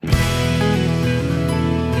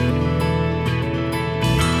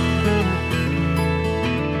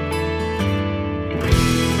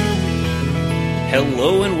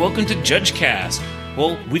Hello and welcome to JudgeCast.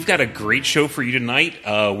 Well, we've got a great show for you tonight.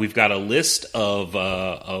 We've got a list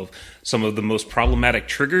of some of the most problematic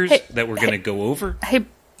triggers that we're going to go over. Hey,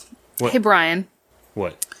 Brian.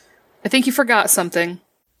 What? I think you forgot something.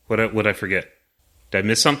 What'd I forget? Did I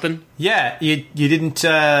miss something? Yeah, you didn't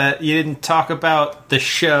talk about the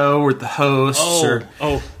show or the hosts.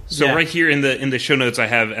 So right here in the show notes, I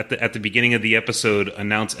have at the beginning of the episode,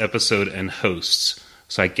 announce episode and hosts.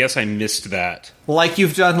 So I guess I missed that. Like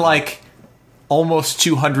you've done almost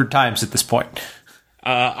 200 times at this point.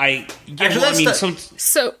 You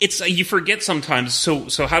forget sometimes.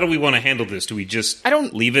 So how do we want to handle this? Do we just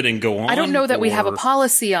leave it and go on? I don't know that we have a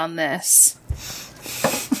policy on this.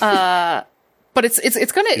 But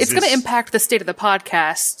it's gonna impact the state of the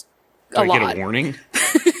podcast a lot. Do I get a warning?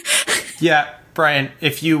 Yeah, Brian.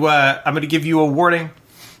 If you, I'm going to give you a warning.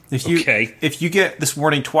 If you get this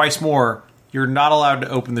warning twice more, you're not allowed to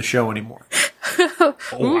open the show anymore. Oh,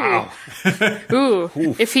 wow. Ooh.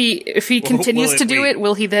 If he continues to do it,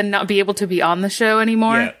 will he then not be able to be on the show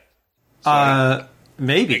anymore? Yeah.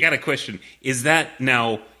 Maybe. I got a question. Is that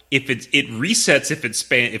now? If it resets if the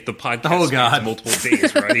podcast spans multiple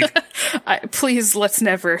days, right? Please, let's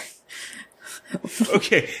never.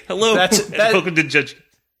 Okay, hello, and welcome to Judge.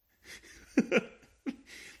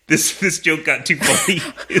 This joke got too funny.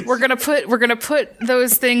 We're gonna put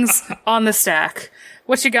those things on the stack.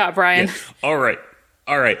 What you got, Brian? Yeah. All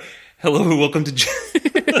right. Hello, and welcome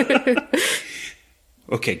to.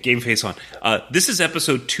 Okay, game face on. This is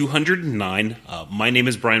episode 209. My name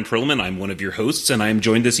is Brian Perlman. I'm one of your hosts, and I am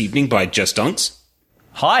joined this evening by Jess Dunks.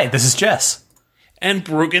 Hi, this is Jess. And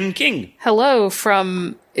Brogan King. Hello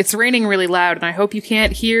from... It's raining really loud, and I hope you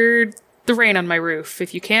can't hear the rain on my roof.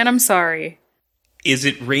 If you can, I'm sorry. Is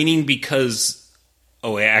it raining because...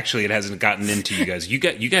 Oh, actually, it hasn't gotten into you guys. You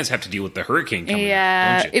guys have to deal with the hurricane coming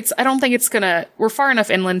up, don't you? I don't think it's gonna... We're far enough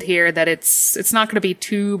inland here that it's not gonna be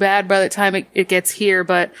too bad by the time it gets here,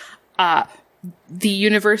 but the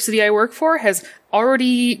university I work for has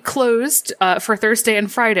already closed for Thursday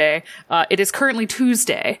and Friday. It is currently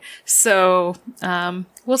Tuesday, so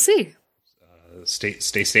we'll see. Stay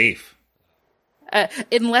safe.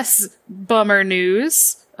 In less bummer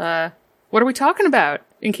news, what are we talking about?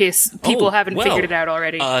 In case people haven't figured it out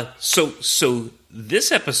already. So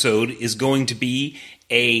this episode is going to be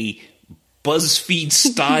a BuzzFeed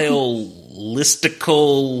style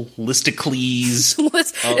listicles.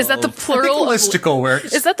 Is that the plural? Listicle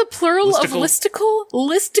works. Is that the plural of listicle?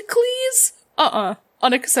 Listicles?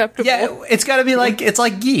 Unacceptable. Yeah, it's got to be it's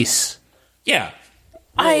like geese. Yeah.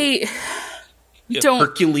 I don't.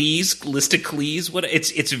 Hercules, listicles. What?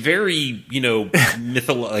 It's very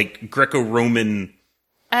Greco-Roman.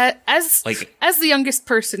 As the youngest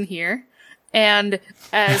person here, and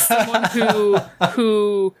as someone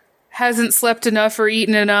who hasn't slept enough or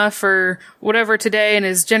eaten enough or whatever today and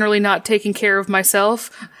is generally not taking care of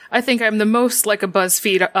myself, I think I'm the most like a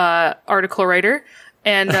BuzzFeed article writer,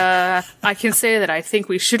 and I can say that I think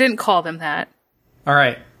we shouldn't call them that. All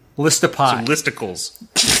right, listipie. So listicles,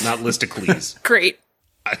 not listicles. Great.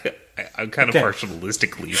 I'm kind of partial to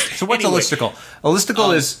listicles. So what's a listicle? A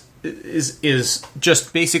listicle is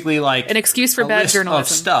just basically an excuse for bad journalism of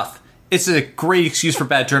stuff. It's a great excuse for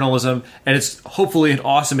bad journalism, and it's hopefully an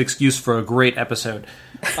awesome excuse for a great episode.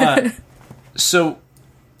 So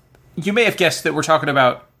you may have guessed that we're talking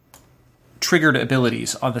about triggered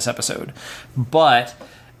abilities on this episode, but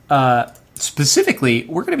specifically,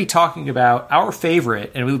 we're going to be talking about our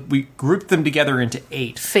favorite, and we grouped them together into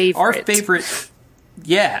 8. Our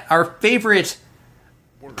favorite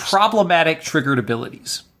problematic triggered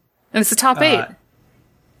abilities. And it's the top 8.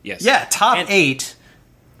 Yes. Yeah, top 8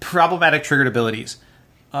 problematic triggered abilities.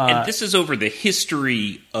 And this is over the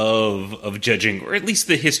history of judging, or at least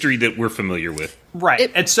the history that we're familiar with. Right.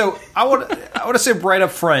 And so I want to say right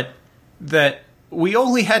up front that we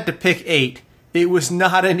only had to pick 8. It was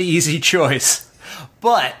not an easy choice.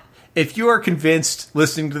 But if you are convinced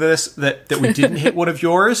listening to this that we didn't hit one of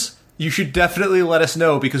yours, you should definitely let us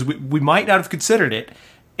know, because we might not have considered it.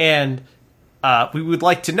 And we would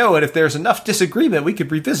like to know it. If there's enough disagreement, we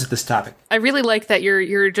could revisit this topic. I really like that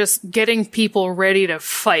you're just getting people ready to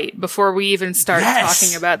fight before we even start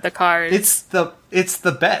talking about the cards. It's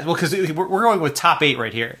the best. Well, because we're going with top 8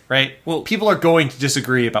 right here, right? Well, people are going to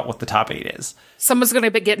disagree about what the top 8 is. Someone's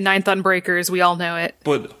going to get 9th on breakers. We all know it.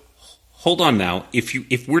 But hold on now.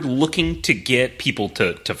 If we're looking to get people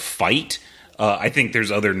to fight, I think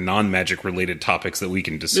there's other non-magic related topics that we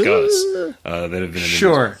can discuss that have been in the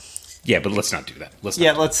news. Yeah, but let's not do that. Let's.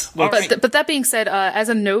 But that being said, as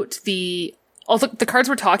a note, all the cards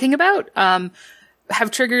we're talking about have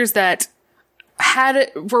triggers that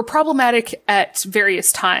were problematic at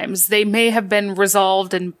various times. They may have been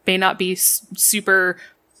resolved and may not be super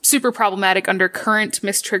problematic under current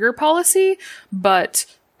mistrigger policy, but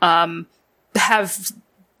have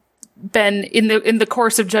been in the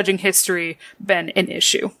course of judging history been an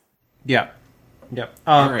issue. Yeah.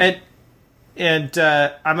 Right. And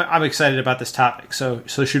I'm excited about this topic. So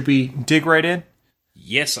should we dig right in?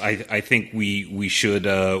 Yes, I think we should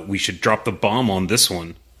drop the bomb on this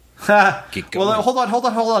one. Well, hold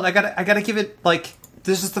on. I gotta give it, like,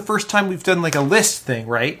 this is the first time we've done like a list thing,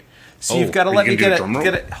 right? So you've got to let me get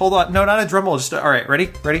it. Hold on. No, not a drum roll. Just all right. Ready?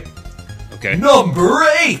 Okay. Number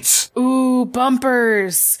 8. Ooh,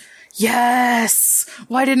 bumpers. Yes.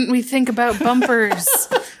 Why didn't we think about bumpers?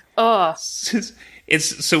 Oh.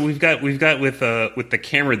 It's so we've got with the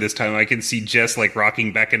camera this time. I can see Jess like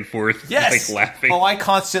rocking back and forth, yes, like laughing. Oh, I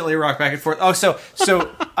constantly rock back and forth. Oh, so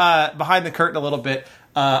behind the curtain a little bit.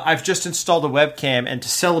 I've just installed a webcam, and to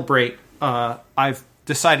celebrate, I've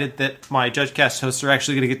decided that my JudgeCast hosts are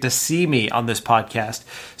actually going to get to see me on this podcast.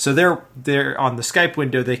 So they're on the Skype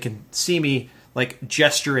window. They can see me like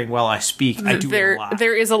gesturing while I speak. I do a lot.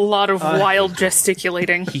 There is a lot of wild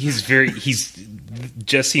gesticulating.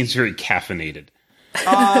 Jess seems very caffeinated.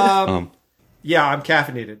 Yeah, I'm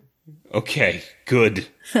caffeinated. Okay, good.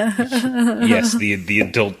 Yes,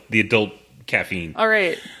 the adult caffeine. All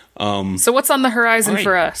right. So what's on the horizon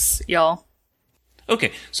for us, y'all?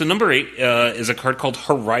 Okay, so number 8 is a card called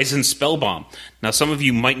Horizon Spellbomb. Now, some of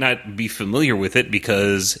you might not be familiar with it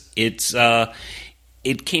because it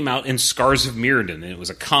came out in Scars of Mirrodin, and it was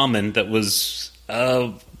a common that was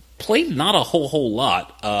played not a whole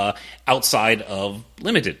lot outside of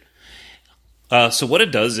Limited. So what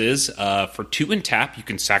it does is, for 2 and tap, you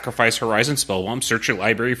can sacrifice Horizon Spellbomb, search your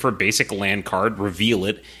library for a basic land card, reveal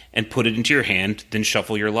it, and put it into your hand, then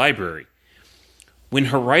shuffle your library. When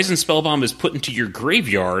Horizon Spellbomb is put into your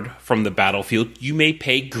graveyard from the battlefield, you may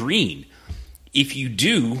pay green. If you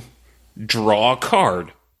do, draw a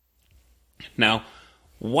card. Now,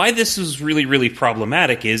 why this is really, really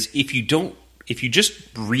problematic is if you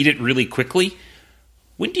just read it really quickly,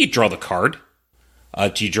 when do you draw the card?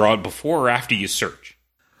 Do you draw it before or after you search?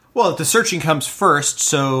 Well, the searching comes first,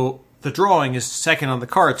 so the drawing is second on the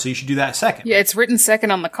card, so you should do that second. Yeah, it's written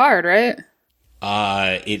second on the card, right?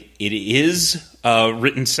 It is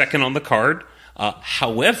written second on the card.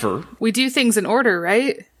 However, we do things in order,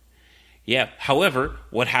 right? Yeah. However,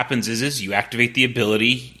 what happens is you activate the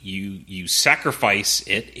ability, you sacrifice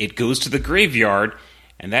it, it goes to the graveyard,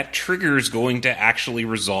 and that trigger is going to actually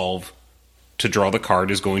resolve. To draw the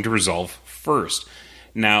card is going to resolve first.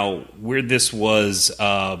 Now, where this was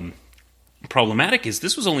problematic is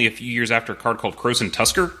this was only a few years after a card called Krosan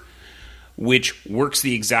Tusker, which works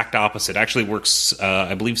the exact opposite. Actually works,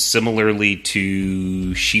 I believe, similarly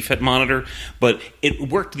to Sheafhead Monitor, but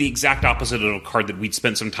it worked the exact opposite of a card that we'd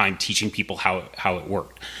spent some time teaching people how it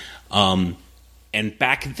worked. And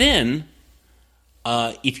back then,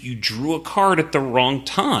 if you drew a card at the wrong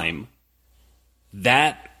time,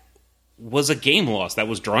 that was a game loss. That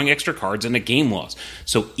was drawing extra cards and a game loss.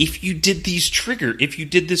 So if you did this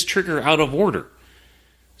trigger out of order,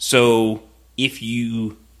 so if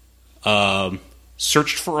you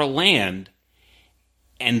searched for a land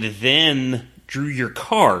and then drew your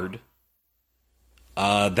card,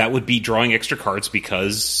 that would be drawing extra cards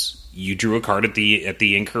because you drew a card at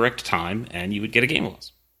the incorrect time, and you would get a game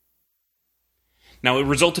loss. Now, it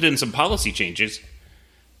resulted in some policy changes.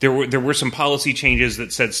 There were some policy changes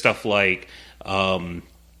that said stuff like,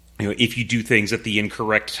 if you do things at the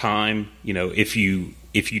incorrect time, if you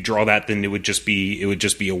draw that, then it would just be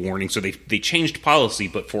a warning. So they changed policy,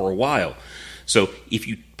 but for a while. So if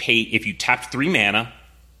you tapped 3 mana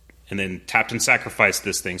and then tapped and sacrificed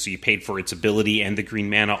this thing, so you paid for its ability and the green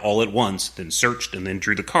mana all at once, then searched and then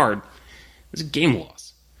drew the card, it was a game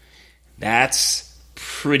loss. That's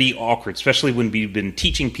pretty awkward, especially when we've been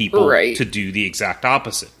teaching people to do the exact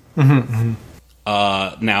opposite. Mm-hmm.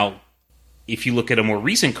 Now, if you look at a more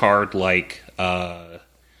recent card like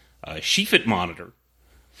Sheafhead Monitor,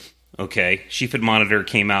 Sheafhead Monitor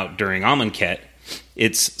came out during Amonkhet.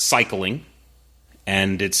 It's cycling,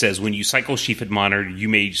 and it says when you cycle Sheafhead Monitor, you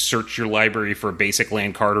may search your library for a basic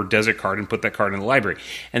land card or desert card and put that card in the library.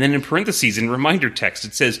 And then in parentheses, in reminder text,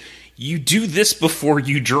 it says, you do this before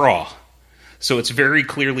you draw. So it's very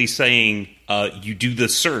clearly saying you do the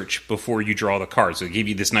search before you draw the card. So it gave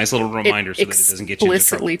you this nice little reminder so that it doesn't get you into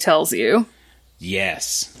trouble. Explicitly tells you.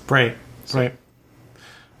 Yes. Right.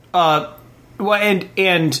 Well,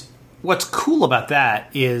 and what's cool about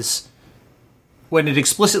that is when it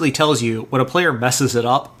explicitly tells you when a player messes it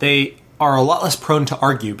up, they are a lot less prone to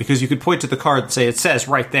argue because you could point to the card and say, it says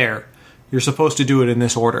right there, You're supposed to do it in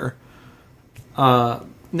this order.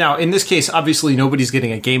 Now, in this case, obviously nobody's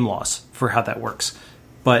getting a game loss for how that works,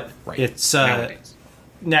 but it's nowadays.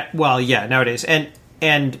 Nowadays,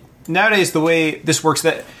 and nowadays the way this works,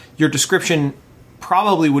 that your description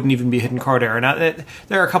probably wouldn't even be a hidden card error. Now,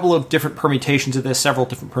 there are a couple of different permutations of this, several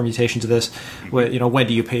different permutations of this. When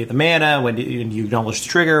do you pay the mana? When do you acknowledge the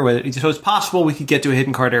trigger? So it's possible we could get to a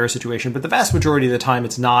hidden card error situation, but the vast majority of the time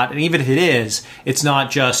it's not. And even if it is, it's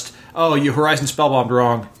not just, oh, you Horizon Spellbombed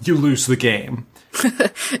wrong, you lose the game.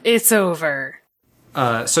 It's over.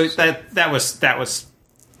 So that was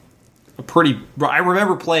a pretty. I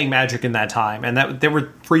remember playing Magic in that time, and there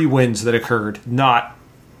were 3 wins that occurred, not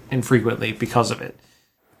infrequently, because of it.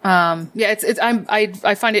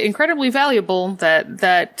 I find it incredibly valuable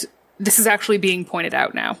that this is actually being pointed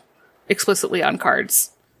out now, explicitly on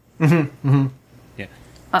cards. Mm-hmm. Mm-hmm. Yeah,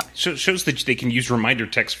 shows that they can use reminder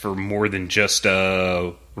text for more than just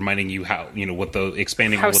reminding you how what the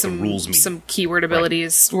the rules mean. Some keyword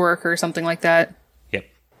abilities work or something like that. Yep.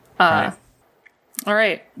 All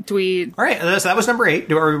right. Do we? All right. So that was number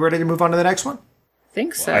 8. Are we ready to move on to the next one?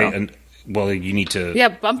 Think so. Well, you need to... Yeah,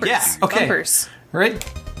 bumpers. Yeah, okay. Bumpers. All right.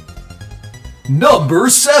 Number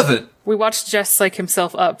 7. We watched Jess psych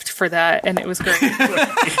himself up for that, and it was great.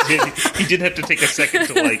 He did have to take a second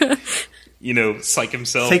to, psych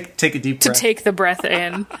himself. Take a deep breath. To take the breath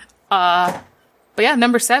in. But yeah,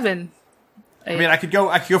 number 7. I mean, I could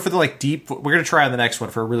go for the, deep... We're going to try on the next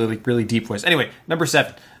one for a really, really deep voice. Anyway, number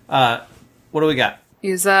 7. What do we got?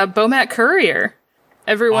 Is Bomat Courier.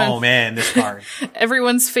 Oh man, this card.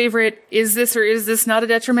 Everyone's favorite, is this or is this not a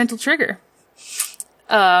detrimental trigger?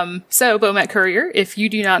 So Bomat Courier, if you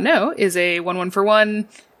do not know, is a 1/1 for 1.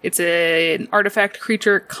 It's an artifact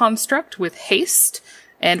creature construct with haste,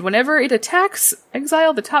 and whenever it attacks,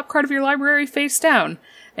 exile the top card of your library face down.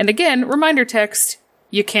 And again, reminder text,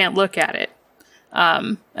 you can't look at it.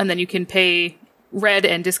 And then you can pay red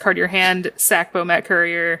and discard your hand, sack Bomat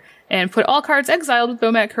Courier, and put all cards exiled with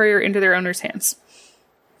Bomat Courier into their owner's hands.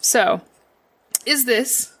 So, is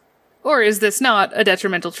this, or is this not, a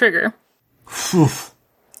detrimental trigger?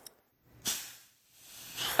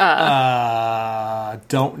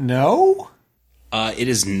 Don't know? It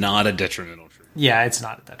is not a detrimental trigger. Yeah, it's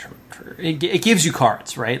not a detrimental trigger. It gives you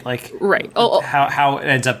cards, right? Right. How it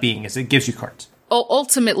ends up being is it gives you cards.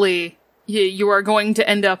 Ultimately, you are going to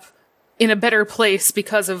end up in a better place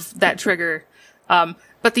because of that trigger.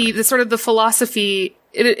 But the sort of the philosophy,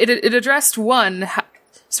 it addressed one,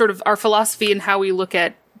 sort of our philosophy in how we look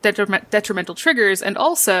at detrimental triggers, and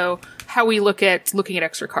also how we look at looking at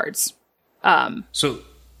extra cards. So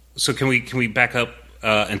can we back up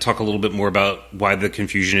and talk a little bit more about why the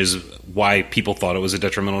confusion is, why people thought it was a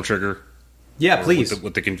detrimental trigger? Yeah, please.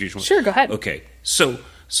 What the confusion was? Sure, go ahead. Okay, so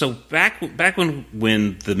back when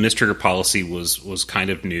the mistrigger policy was kind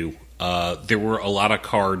of new, there were a lot of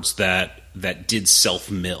cards that did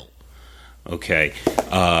self-mill. Okay,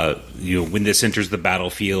 when this enters the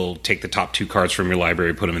battlefield, take the top 2 cards from your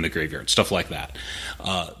library, put them in the graveyard, stuff like that.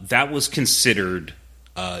 That was considered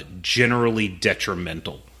generally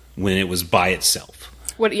detrimental when it was by itself.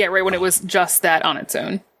 When it was just that on its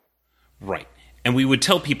own. Right. And we would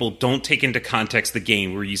tell people, don't take into context the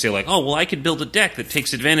game where you say I could build a deck that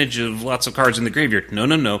takes advantage of lots of cards in the graveyard.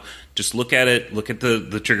 No. Just look at it. Look at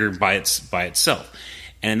the trigger by itself.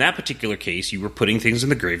 And in that particular case, you were putting things in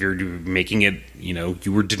the graveyard, you were making it,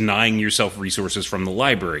 you were denying yourself resources from the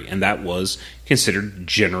library, and that was considered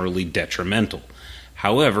generally detrimental.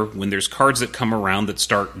 However, when there's cards that come around that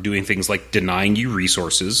start doing things like denying you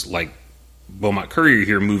resources, like Bomat Courier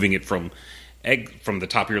here, moving it from the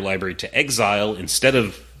top of your library to exile instead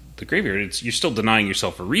of the graveyard, you're still denying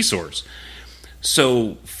yourself a resource.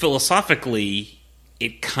 So philosophically,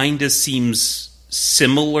 it kind of seems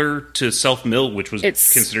similar to self-mill, which was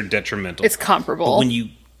considered detrimental. It's comparable.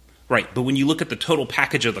 But when you look at the total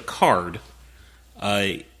package of the card,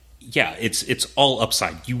 it's all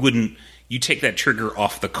upside. You take that trigger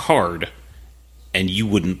off the card, and you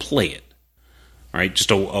wouldn't play it. All right,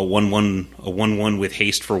 just a 1/1 with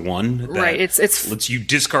haste for 1. Right, it's lets you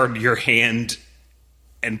discard your hand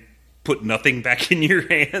and put nothing back in your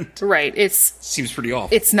hand. Right, seems pretty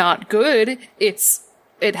awful. It's not good. It's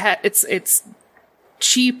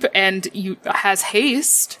cheap and has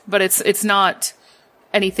haste, but it's not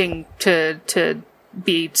anything to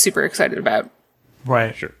be super excited about.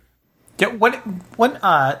 Right. Sure. Yeah. When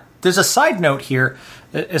there's a side note here,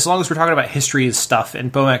 as long as we're talking about history and stuff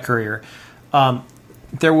and Bomat Courier,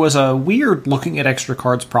 there was a weird looking at extra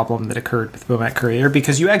cards problem that occurred with Bomat Courier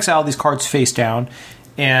because you exile these cards face down,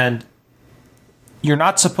 and you're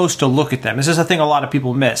not supposed to look at them. This is a thing a lot of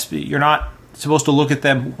people miss. You're not supposed to look at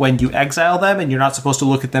them when you exile them, and you're not supposed to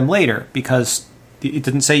look at them later because it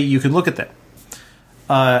didn't say you can look at them.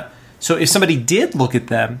 So if somebody did look at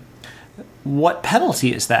them, what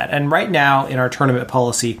penalty is that? And right now in our tournament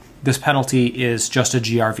policy, this penalty is just a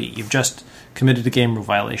GRV. You've just committed a game rule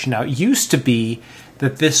violation. Now, it used to be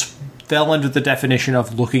that this fell under the definition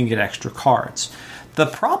of looking at extra cards. The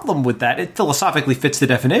problem with that, it philosophically fits the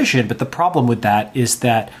definition, but the problem with that is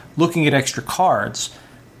that looking at extra cards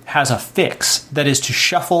has a fix, that is to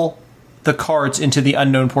shuffle the cards into the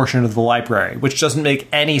unknown portion of the library, which doesn't make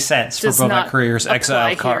any sense for Bomat Courier's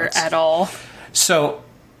exiled cards at all. So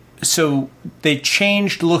they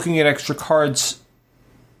changed looking at extra cards,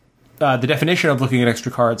 the definition of looking at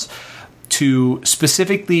extra cards, to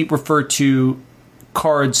specifically refer to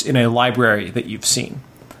cards in a library that you've seen.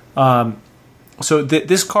 So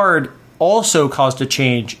this card also caused a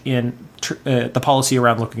change in the policy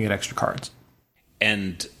around looking at extra cards.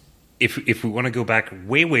 And if we want to go back,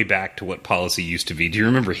 way back to what policy used to be, do you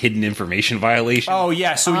remember hidden information violation? Oh,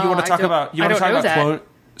 yeah. So you want to talk about clone?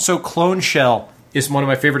 So Clone Shell is one of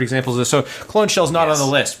my favorite examples of this. So Clone Shell's not on the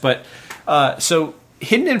list, but so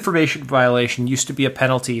hidden information violation used to be a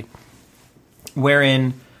penalty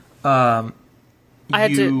wherein I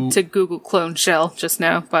had to Google Clone Shell just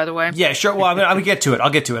now, by the way. Yeah, sure. Well, I'm gonna get to it.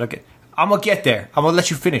 I'm gonna get there. I'm gonna let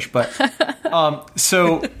you finish, but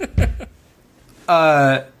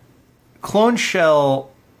Clone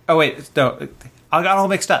Shell. Oh wait, no, I got all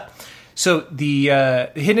mixed up. So the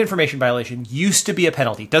hidden information violation used to be a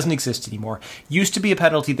penalty. Doesn't exist anymore. Used to be a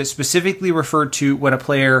penalty that specifically referred to when a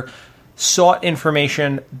player sought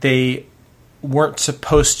information they weren't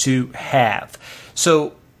supposed to have.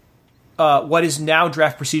 So what is now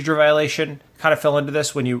draft procedure violation kind of fell into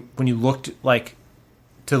this when you looked like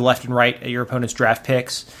to the left and right at your opponent's draft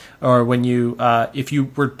picks, or when you if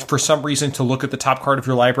you were for some reason to look at the top card of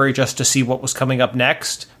your library just to see what was coming up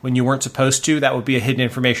next when you weren't supposed to, that would be a hidden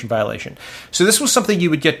information violation. So this was something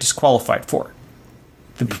you would get disqualified for.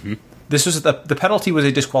 This was the penalty was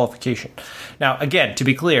a disqualification. Now, again, to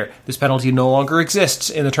be clear, this penalty no longer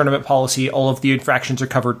exists in the tournament policy. All of the infractions are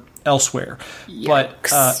covered elsewhere.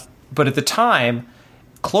 Yikes. But at the time,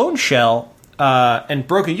 Clone Shell and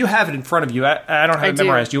Broken, you have it in front of you. I don't have it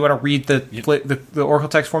memorized. Do you want to read the Oracle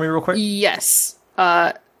text for me real quick? Yes.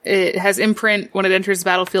 It has imprint. When it enters the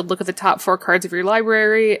battlefield, look at the top 4 cards of your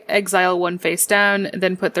library, exile 1 face down,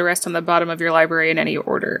 then put the rest on the bottom of your library in any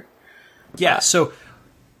order. Yeah, so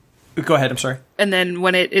go ahead, I'm sorry. And then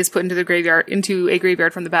when it is put into a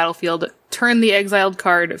graveyard from the battlefield, turn the exiled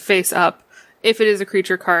card face up. If it is a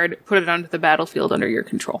creature card, put it onto the battlefield under your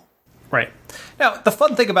control. Right. Now, the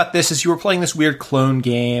fun thing about this is you were playing this weird clone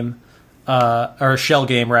game, or a shell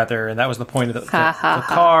game, rather, and that was the point of the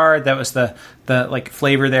card. That was the like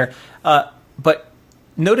flavor there. But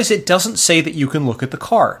notice it doesn't say that you can look at the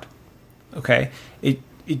card. Okay? It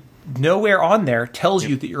nowhere on there tells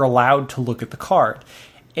you that you're allowed to look at the card.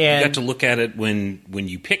 And you got to look at it when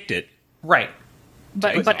you picked it. Right.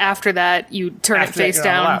 But after that, you turn it face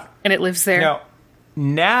down, and it lives there.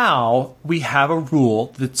 Now we have a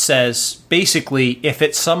rule that says, basically, if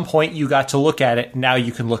at some point you got to look at it, now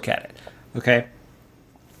you can look at it. Okay?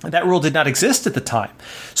 That rule did not exist at the time.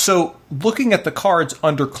 So looking at the cards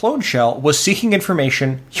under Clone Shell was seeking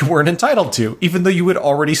information you weren't entitled to, even though you had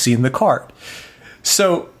already seen the card.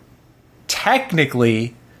 So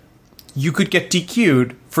technically, you could get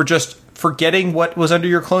DQ'd for just forgetting what was under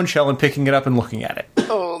your Clone Shell and picking it up and looking at it.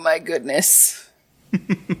 Oh my goodness.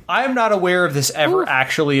 I am not aware of this ever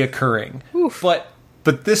actually occurring. But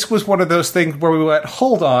this was one of those things where we went,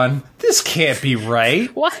 hold on, this can't be right.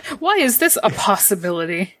 Why is this a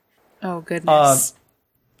possibility? Oh goodness.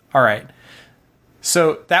 All right.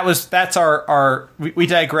 So that's our we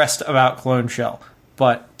digressed about Clone Shell.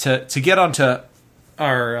 But to get onto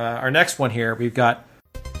our next one here, we've got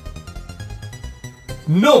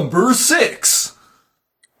number 6.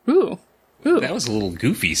 Ooh. That was a little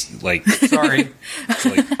goofy. Like, sorry,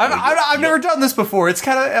 I've never done this before. It's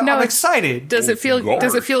kind of I'm excited. Does it feel?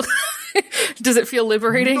 Does it feel? Does it feel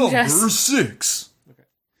liberating? Number 6.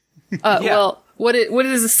 Okay. Well, what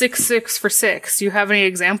is a 6/6 for 6? Do you have any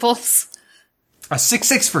examples? A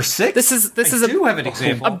 6/6 for 6. This is have an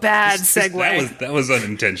example. A bad segue. That was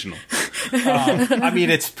unintentional. I mean,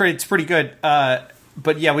 it's pretty good.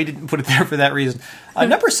 But yeah, we didn't put it there for that reason.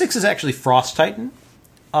 Number 6 is actually Frost Titan.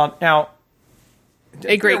 Now,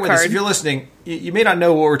 a great card. If you're listening, you may not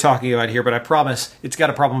know what we're talking about here, but I promise it's got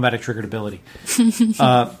a problematic triggered ability.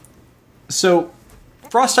 So,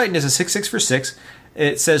 Frost Titan is a 6/6 for 6.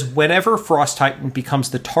 It says, whenever Frost Titan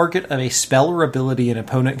becomes the target of a spell or ability an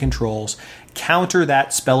opponent controls, counter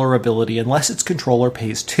that spell or ability unless its controller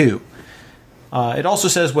pays 2. It also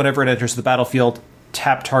says whenever it enters the battlefield,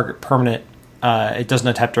 tap target permanent. It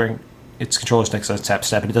doesn't untap during its controller's next untap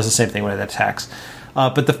step, and it does the same thing when it attacks.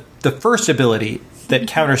 But the first ability that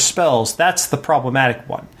counters spells, that's the problematic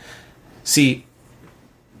one. See,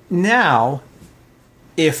 now,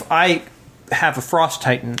 if I have a Frost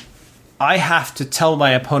Titan, I have to tell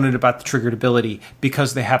my opponent about the triggered ability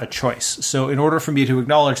because they have a choice. So in order for me to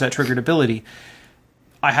acknowledge that triggered ability,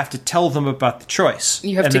 I have to tell them about the choice.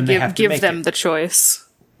 You have to give them the choice.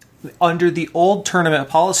 Under the old tournament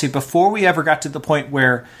policy, before we ever got to the point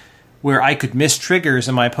where I could miss triggers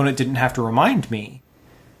and my opponent didn't have to remind me,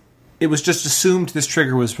 it was just assumed this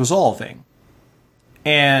trigger was resolving.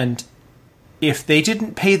 And if they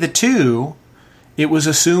didn't pay the 2, it was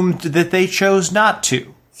assumed that they chose not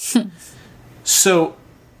to. So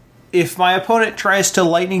if my opponent tries to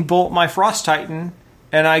lightning bolt my Frost Titan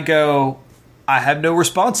and I go, I have no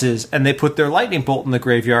responses, and they put their lightning bolt in the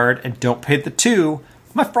graveyard and don't pay the 2,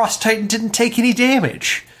 my Frost Titan didn't take any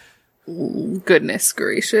damage. Goodness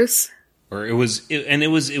gracious. Or it was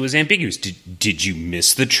ambiguous. Did you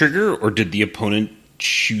miss the trigger, or did the opponent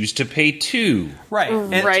choose to pay 2? Right.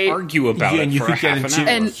 And argue about it for half an hour.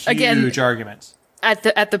 And huge again, arguments.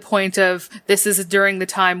 At the point of this is during the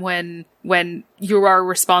time when you are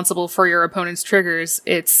responsible for your opponent's triggers.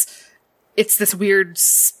 It's this weird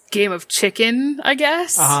game of chicken, I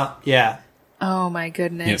guess. Yeah. Oh my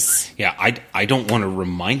goodness. Yeah. I don't want to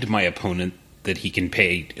remind my opponent that he can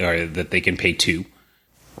pay, or that they can pay 2.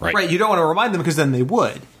 Right. You don't want to remind them because then they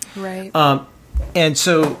would. Right. And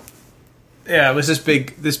so, yeah, it was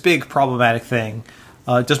this big problematic thing.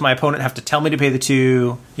 Does my opponent have to tell me to pay the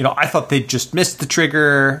 2? I thought they'd just missed the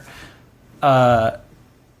trigger. Yeah,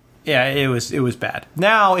 it was bad.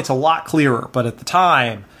 Now it's a lot clearer, but at the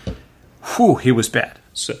time, it was bad.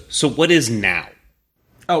 So what is now?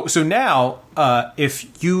 Oh, so now,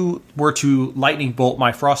 if you were to lightning bolt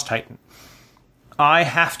my Frost Titan, I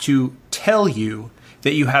have to tell you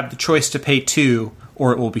that you have the choice to pay 2,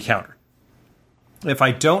 or it will be countered. If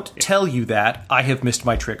I don't tell you that, I have missed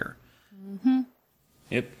my trigger. Mm-hmm.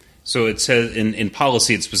 Yep. So it says, in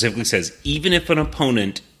policy, it specifically says, even if an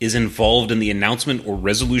opponent is involved in the announcement or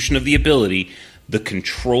resolution of the ability, the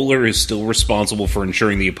controller is still responsible for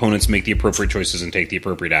ensuring the opponents make the appropriate choices and take the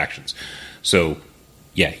appropriate actions. So,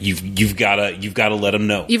 yeah, you've got to let them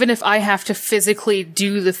know. Even if I have to physically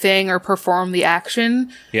do the thing or perform the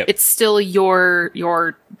action, Yep. It's still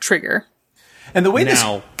your trigger. And the way this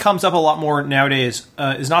comes up a lot more nowadays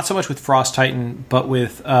is not so much with Frost Titan, but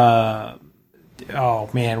with what's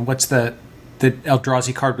the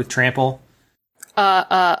Eldrazi card with trample?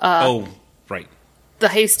 Oh, right. The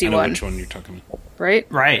hasty I know one. which one you're talking about.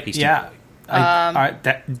 Right? Right. Hasty Yeah.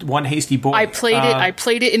 That one hasty boy. I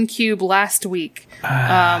played it in Cube last week.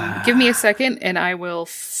 Give me a second, and I will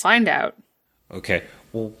find out. Okay.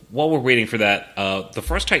 Well, while we're waiting for that, the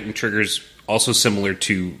Frost Titan trigger's also similar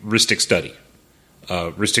to Rhystic Study.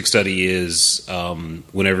 Rhystic Study is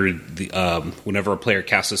whenever a player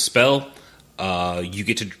casts a spell, you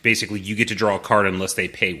get to draw a card unless they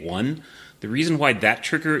pay 1. The reason why that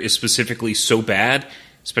trigger is specifically so bad,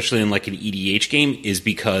 especially in like an EDH game, is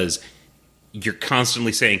because you're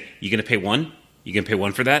constantly saying, "You're going to pay 1. You're going to pay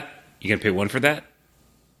 1 for that. You're going to pay 1 for that."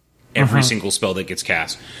 Every single spell that gets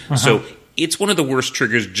cast. So it's one of the worst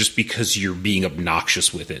triggers just because you're being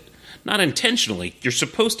obnoxious with it. Not intentionally. You're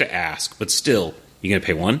supposed to ask, but still, you're going to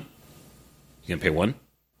pay 1? You're going to pay 1?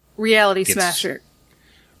 Reality Smasher.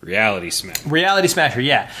 Reality Smasher. Reality Smasher,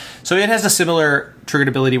 yeah. So it has a similar triggered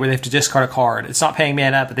ability where they have to discard a card. It's not paying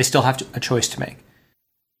mana, but they still have a choice to make.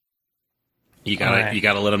 You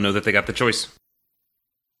gotta let them know that they got the choice.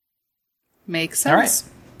 Makes sense. All right.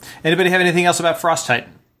 Anybody have anything else about Frost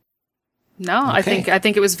Titan? No, Okay. I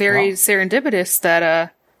think it was very serendipitous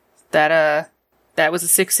that was a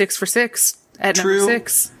 6/6 for 6 at True. number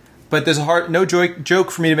 6. But there's no joke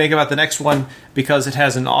for me to make about the next one because it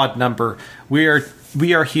has an odd number. We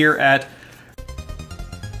are here at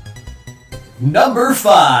number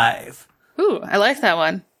 5. Ooh, I like that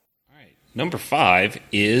one. All right. Number 5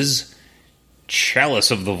 is Chalice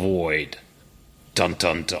of the Void. Dun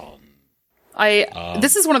dun dun.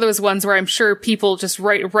 This is one of those ones where I'm sure people just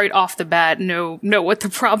right off the bat know what the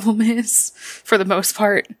problem is for the most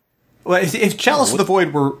part. Well, if Chalice of the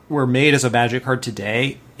Void were made as a Magic card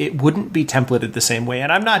today, it wouldn't be templated the same way.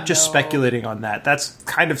 And I'm not just speculating on that. That's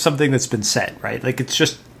kind of something that's been said, right? Like,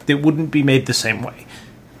 it wouldn't be made the same way.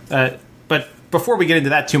 But before we get into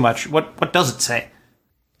that too much, what does it say?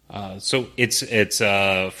 So it's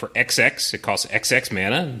for XX. It costs XX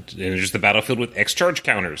mana, and enters the battlefield with X charge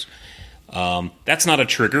counters. That's not a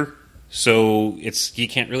trigger, So you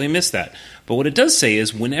can't really miss that. But what it does say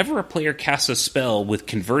is whenever a player casts a spell with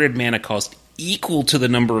converted mana cost equal to the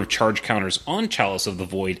number of charge counters on Chalice of the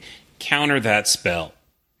Void, counter that spell.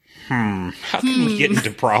 How can we get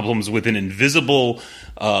into problems with an invisible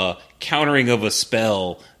countering of a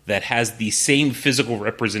spell that has the same physical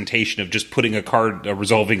representation of just putting a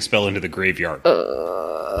resolving spell into the graveyard?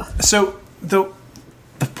 So the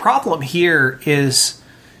problem here is,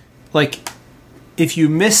 like, if you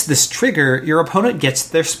miss this trigger, your opponent gets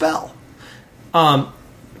their spell.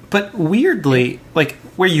 But weirdly, like,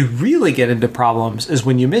 where you really get into problems is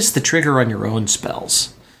when you miss the trigger on your own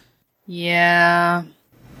spells. Yeah.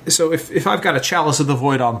 So if I've got a Chalice of the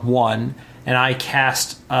Void on 1, and I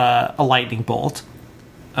cast a Lightning Bolt,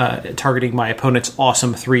 targeting my opponent's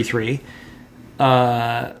awesome 3/3,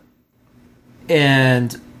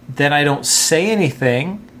 and then I don't say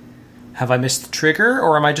anything, have I missed the trigger,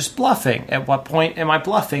 or am I just bluffing? At what point am I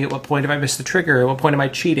bluffing? At what point have I missed the trigger? At what point am I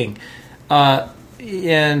cheating?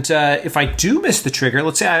 And if I do miss the trigger,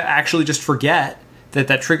 let's say I actually just forget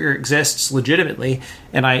that trigger exists legitimately,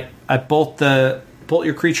 and I bolt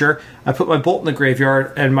your creature, I put my bolt in the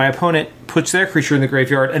graveyard, and my opponent puts their creature in the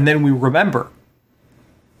graveyard, and then we remember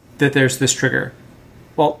that there's this trigger.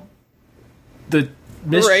 Well, the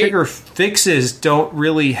missed trigger fixes don't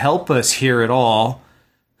really help us here at all,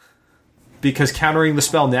 because countering the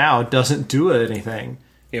spell now doesn't do anything.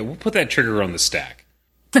 Yeah, we'll put that trigger on the stack.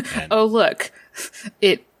 Oh, look.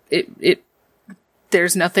 It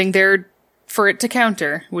there's nothing there for it to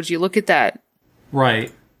counter. Would you look at that?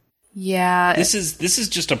 Right. Yeah. This is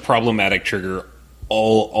just a problematic trigger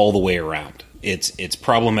all the way around. It's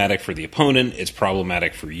problematic for the opponent, it's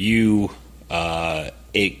problematic for you.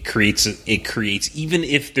 It creates even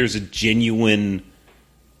if there's a genuine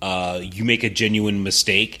you make a genuine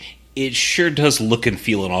mistake, it sure does look and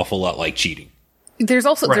feel an awful lot like cheating. There's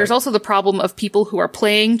also the problem of people who are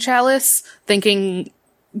playing Chalice being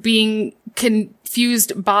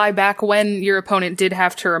confused by back when your opponent did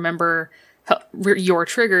have to remember your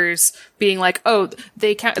triggers, being like, oh,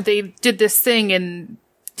 they did this thing and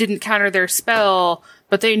didn't counter their spell,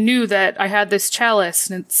 but they knew that I had this Chalice,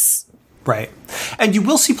 and it's right. And you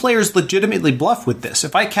will see players legitimately bluff with this.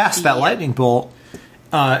 If I cast that Lightning Bolt,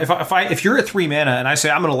 if you're at 3 mana and I say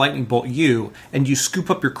I'm going to Lightning Bolt you, and you scoop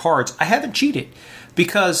up your cards, I haven't cheated,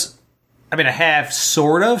 because I have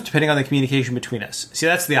sort of, depending on the communication between us. See,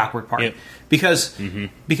 that's the awkward part. Yep. Because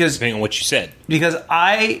depending on what you said, because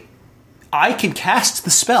I can cast the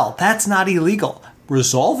spell. That's not illegal.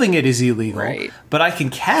 Resolving it is illegal, right? But I can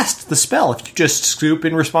cast the spell. If you just scoop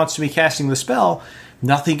in response to me casting the spell,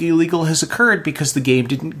 nothing illegal has occurred because the game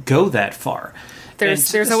didn't go that far.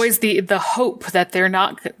 There's always the hope that they're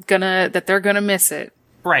gonna miss it.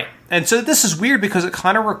 Right. And so this is weird because it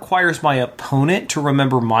kind of requires my opponent to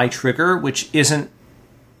remember my trigger, which isn't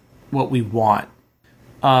what we want.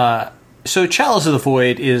 So Chalice of the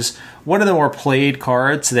Void is one of the more played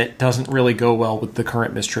cards that doesn't really go well with the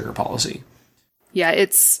current mistrigger policy. Yeah,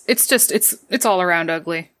 it's all around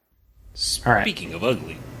ugly. All right. Speaking of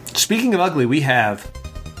ugly, we have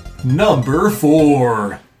number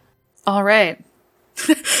 4. All right.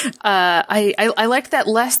 I like that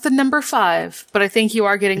less than number 5, but I think you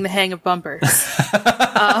are getting the hang of bumpers.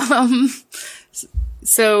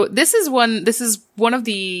 So this is one of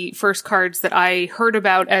the first cards that I heard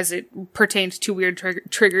about as it pertained to weird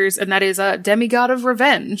triggers, and that is Demigod of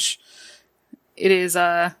Revenge. It is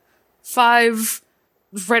 5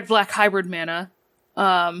 red-black hybrid mana.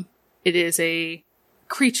 It is a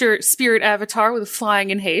creature spirit avatar with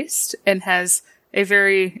flying and haste, and has a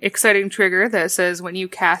very exciting trigger that says when you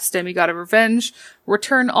cast Demigod of Revenge,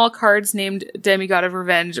 return all cards named Demigod of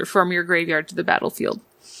Revenge from your graveyard to the battlefield.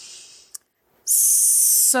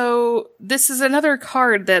 So this is another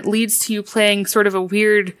card that leads to you playing sort of a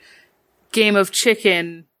weird game of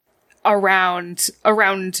chicken around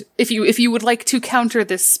if you would like to counter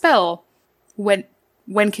this spell, when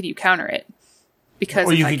can you counter it?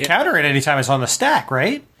 Because you can counter it anytime it's on the stack,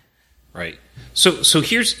 right? Right. So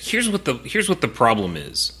here's what the problem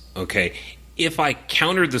is. Okay, if I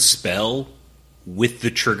counter the spell with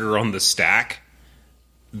the trigger on the stack,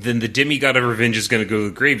 then the Demigod of Revenge is going to go to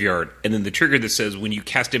the graveyard, and then the trigger that says when you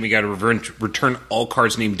cast Demigod of Revenge, return all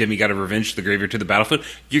cards named Demigod of Revenge to the graveyard to the battlefield,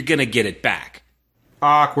 you're going to get it back.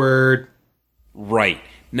 Awkward. Right.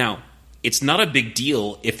 Now, it's not a big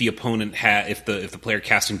deal if the opponent if the player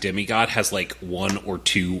casting Demigod has like 1 or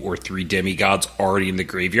 2 or 3 Demigods already in the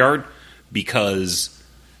graveyard, because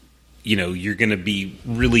you're going to be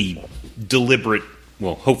really deliberate.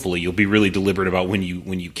 Well, hopefully you'll be really deliberate about when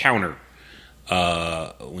you counter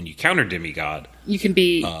Demigod. You can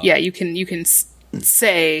be you can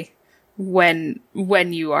say when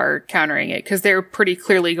you are countering it, because they're pretty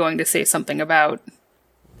clearly going to say something about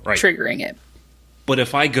triggering it. But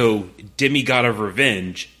if I go Demigod of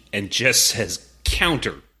Revenge and just says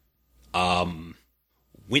counter, when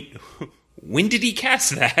did he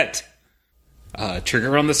cast that?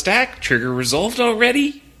 Trigger on the stack? Trigger resolved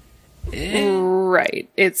already? Right.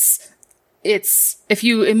 It's if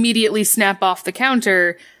you immediately snap off the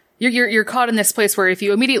counter, you're caught in this place where if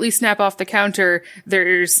you immediately snap off the counter,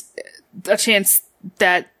 there's a chance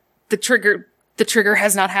that the trigger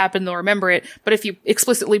has not happened, they'll remember it. But if you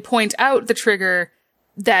explicitly point out the trigger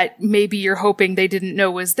that maybe you're hoping they didn't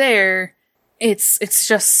know was there, it's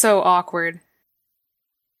just so awkward.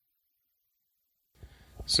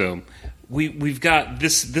 So we've got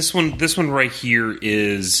this one right here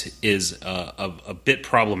is a bit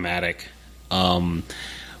problematic.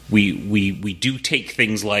 We do take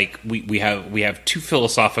things like we have two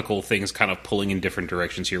philosophical things kind of pulling in different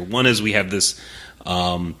directions here. One is we have this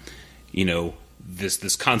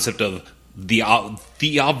this concept of the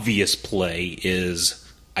obvious play is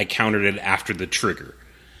I countered it after the trigger.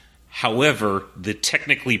 However, the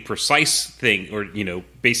technically precise thing, or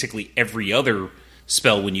basically every other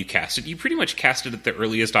spell when you cast it, you pretty much cast it at the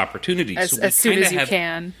earliest opportunity. As soon as you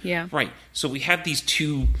can, yeah. Right. So we have these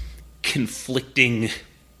two conflicting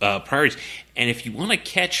priorities, and if you want to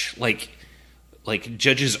catch like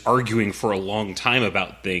judges arguing for a long time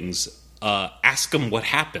about things, ask them what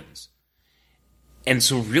happens. And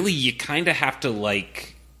so really you kind of have to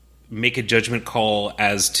make a judgment call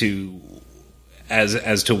as to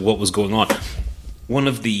what was going on.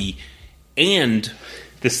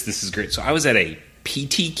 This is great. So I was at a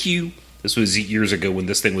PTQ. This was years ago when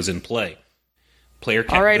this thing was in play. Player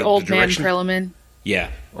all right, old man Perlman.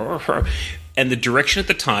 Yeah. And the direction at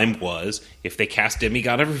the time was, if they cast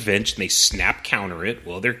Demigod of Revenge and they snap counter it,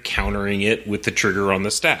 well, they're countering it with the trigger on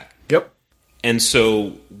the stack. Yep. And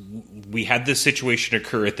so we had this situation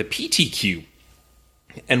occur at the PTQ.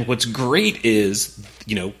 And what's great is,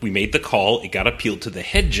 we made the call, it got appealed to the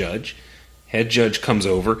head judge. Head judge comes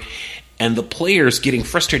over, and the player's getting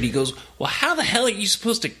frustrated. He goes, well, how the hell are you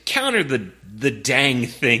supposed to counter the dang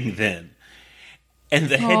thing then? And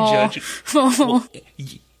the head judge, well,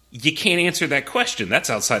 you can't answer that question. That's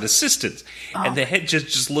outside assistance. Oh. And the head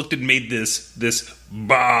judge just looked and made this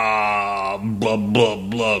blah, blah, blah,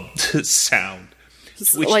 blah sound.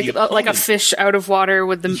 Like a fish out of water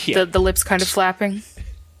with the lips kind of flapping.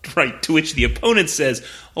 Right, to which the opponent says,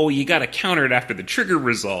 oh, you got to counter it after the trigger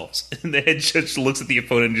resolves. And the head judge looks at the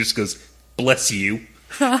opponent and just goes, bless you.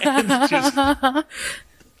 And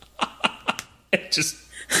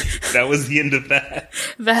that was the end of that.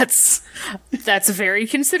 That's very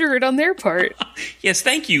considerate on their part. Yes,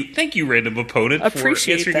 thank you, random opponent, for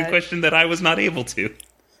answering a question that I was not able to.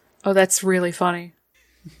 Oh, that's really funny.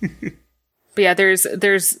 But yeah,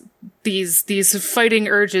 there's these fighting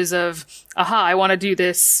urges of, aha, I want to do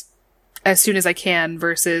this as soon as I can,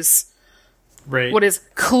 versus what is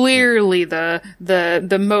clearly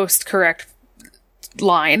the most correct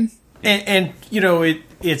line. And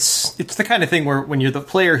it's the kind of thing where when you're the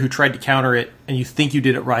player who tried to counter it and you think you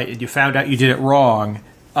did it right and you found out you did it wrong,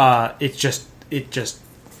 it just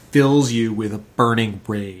fills you with a burning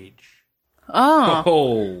rage.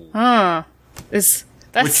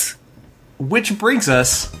 Which brings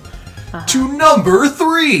us to number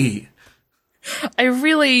 3. I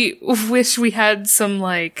really wish we had some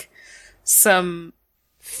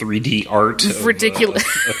 3D art, ridiculous,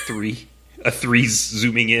 a three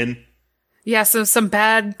zooming in. Yeah, some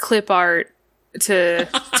bad clip art to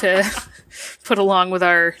put along with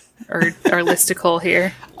our listicle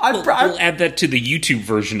here. We'll add that to the YouTube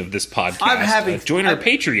version of this podcast. Join our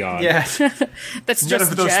Patreon. Yeah, that's none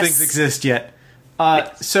of those things exist yet.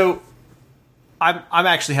 So I'm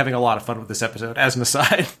actually having a lot of fun with this episode. As an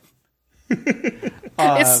aside,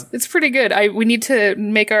 it's pretty good. We need to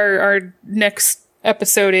make our next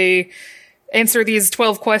episode answer these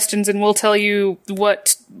 12 questions and we'll tell you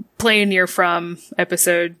what plane you're from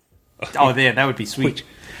episode. Oh, yeah, that would be sweet.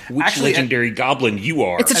 Which actually, legendary goblin you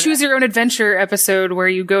are. It's a choose your own adventure episode where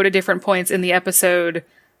you go to different points in the episode.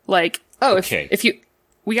 If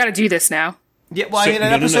we got to do this now. Yeah, well, an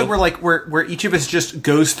episode where each of us just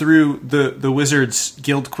goes through the Wizards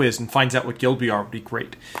Guild quiz and finds out what guild we are would be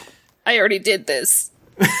great. I already did this.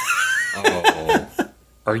 Oh,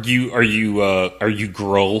 are you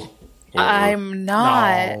Grull? I'm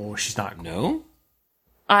not. No, she's not. No?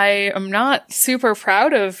 I am not super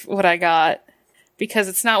proud of what I got because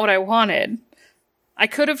it's not what I wanted. I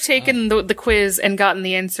could have taken the quiz and gotten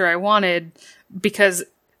the answer I wanted because,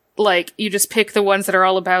 you just pick the ones that are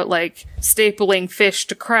all about, stapling fish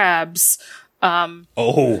to crabs.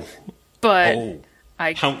 Oh, but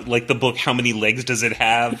like the book, how many legs does it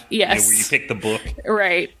have? Yes. Where you pick the book.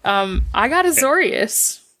 Right. I got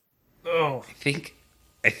Azorius. Oh.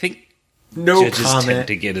 I think no judges comment. tend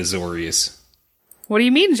to get Azorius. What do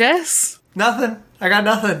you mean, Jess? Nothing. I got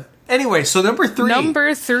nothing. Anyway, so number 3.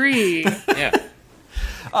 Number 3. Yeah.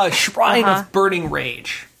 Shrine of Burning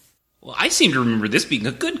Rage. Well, I seem to remember this being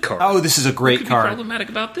a good card. Oh, this is a great what could card. Be problematic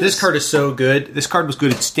about this? This card is so good. This card was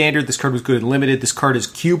good in Standard. This card was good in Limited. This card is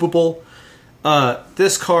cubable.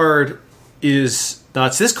 This card is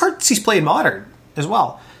nuts. This card sees play in Modern as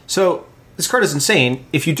well. So this card is insane.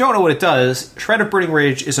 If you don't know what it does, Shrine of Burning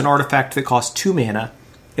Rage is an artifact that costs 2 mana.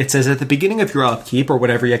 It says at the beginning of your upkeep, or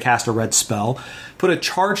whenever you cast a red spell, put a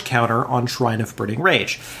charge counter on Shrine of Burning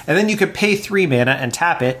Rage. And then you can pay 3 mana and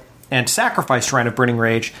tap it, and sacrifice Shrine of Burning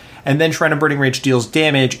Rage, and then Shrine of Burning Rage deals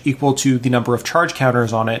damage equal to the number of charge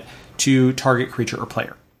counters on it to target creature or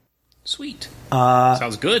player. Sweet.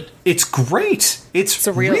 Sounds good. It's great. It's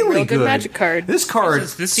a real good Magic card. This card.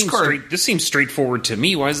 This seems straightforward to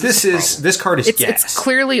me. Why is this? This card is gas. It's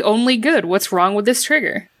clearly only good. What's wrong with this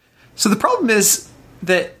trigger? So the problem is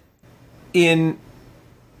that right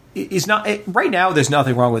now there's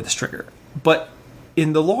nothing wrong with this trigger, but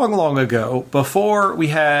in the long ago, before we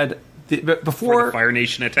had before the Fire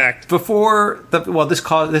Nation attacked,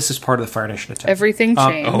 this is part of the Fire Nation attack. Everything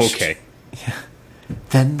changed. Oh, okay. Yeah.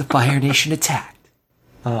 Then the Fire Nation attacked.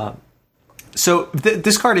 So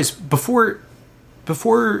this card is before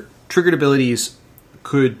triggered abilities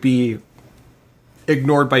could be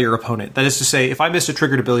ignored by your opponent. That is to say, if I miss a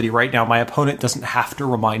triggered ability right now, my opponent doesn't have to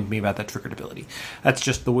remind me about that triggered ability. That's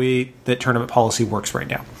just the way that tournament policy works right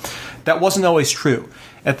now. That wasn't always true.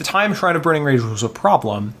 At the time Shrine of Burning Rage was a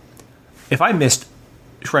problem, if I missed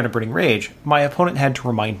Shrine of Burning Rage, my opponent had to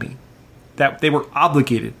remind me. That they were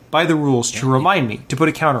obligated by the rules to remind me to put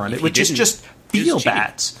a counter on it, which is just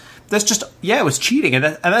feel-bads. That's just, it was cheating, and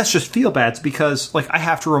that's just feel-bads because, I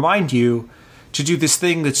have to remind you to do this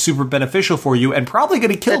thing that's super beneficial for you and probably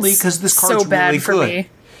going to kill me because this card's so bad really for good. Me.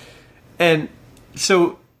 And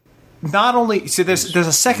so, not only there's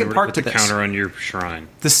a second part to this. Counter on your shrine.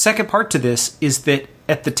 The second part to this is that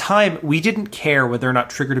at the time we didn't care whether or not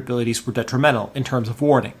triggered abilities were detrimental in terms of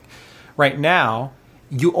warning. Right now,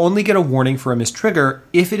 you only get a warning for a missed trigger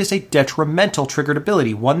if it is a detrimental triggered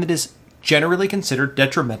ability, one that is generally considered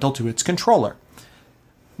detrimental to its controller.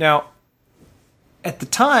 Now, at the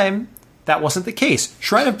time, that wasn't the case.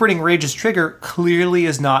 Shrine of Burning Rage's trigger clearly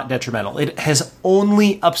is not detrimental. It has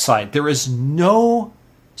only upside. There is no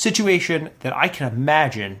situation that I can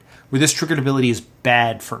imagine where this triggered ability is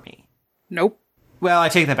bad for me. Nope. Well, I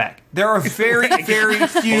take that back. There are very, very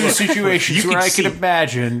few situations where I can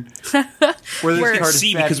imagine where this card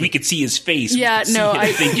is bad. Because we could see his face. Yeah, no,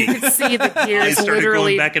 I could see the gears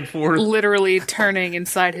literally going back and forth. Literally turning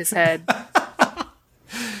inside his head.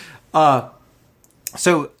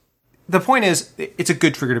 So the point is, it's a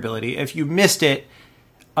good triggered ability. If you missed it,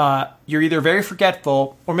 you're either very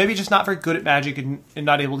forgetful or maybe just not very good at Magic and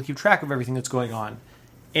not able to keep track of everything that's going on.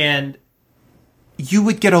 And you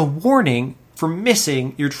would get a warning for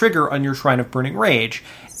missing your trigger on your Shrine of Burning Rage.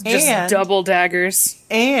 Just double daggers.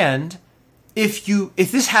 And if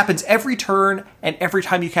this happens every turn and every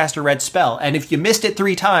time you cast a red spell, and if you missed it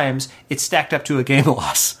 3 times, it's stacked up to a game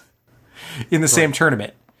loss in the same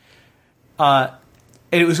tournament.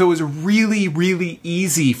 And it was really, really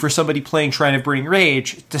easy for somebody playing Shrine of Burning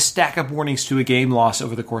Rage to stack up warnings to a game loss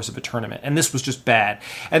over the course of a tournament. And this was just bad.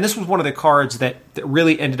 And this was one of the cards that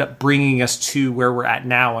really ended up bringing us to where we're at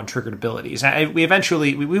now on triggered abilities. We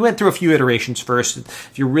went through a few iterations first.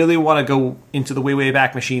 If you really want to go into the way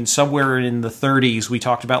back machine, somewhere in the 30s, we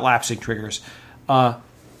talked about lapsing triggers. But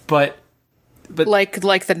like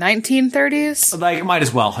the 1930s? Like, it might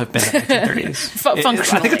as well have been the 1930s. Functionally,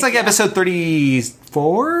 I think it's episode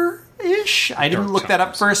 34-ish. I didn't look that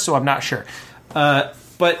up first, so I'm not sure.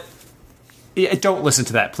 But don't listen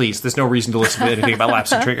to that, please. There's no reason to listen to anything about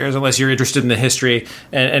lapsing triggers unless you're interested in the history.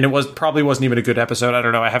 And it probably wasn't even a good episode. I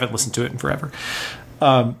don't know. I haven't listened to it in forever.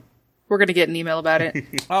 We're going to get an email about it.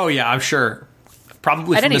 Oh, yeah, I'm sure.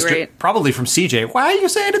 Probably At from any rate. Probably from CJ. Why are you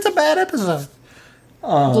saying it's a bad episode?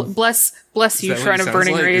 Bless you, Shrine of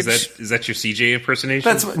Burning Rage. Is that your CJ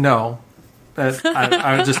impersonation? No. That's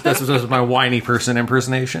just my whiny person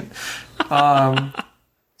impersonation.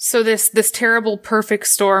 So this terrible perfect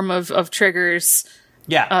storm of triggers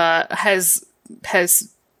has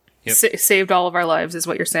saved all of our lives, is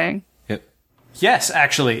what you're saying. Yep. Yes,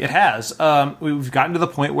 actually, it has. We've gotten to the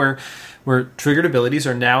point where triggered abilities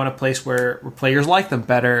are now in a place where players like them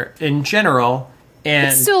better in general. And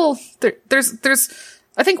it's still there's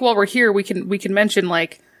I think while we're here we can mention,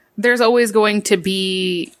 like, there's always going to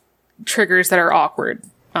be triggers that are awkward.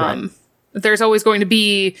 Right. There's always going to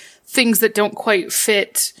be things that don't quite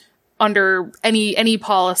fit under any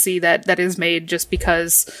policy that is made, just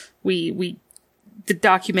because the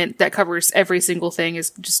document that covers every single thing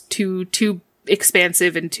is just too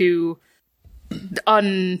expansive and too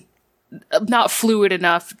not fluid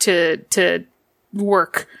enough to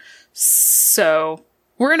work. So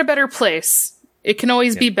we're in a better place. It can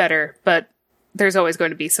always be better, but there's always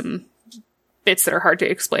going to be some bits that are hard to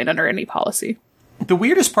explain under any policy. The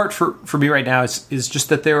weirdest part for me right now is just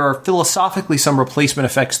that there are philosophically some replacement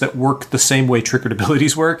effects that work the same way triggered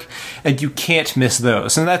abilities work, and you can't miss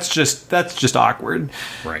those. And that's just awkward.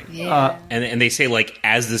 Right. Yeah. And they say, like,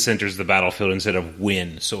 as this enters the battlefield instead of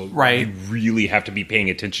when. So right. you really have to be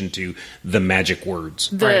paying attention to the magic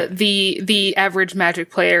words. The average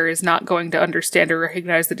Magic player is not going to understand or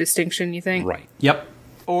recognize the distinction, you think? Right. Yep.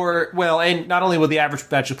 Or, well, and not only will the average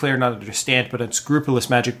Magic player not understand, but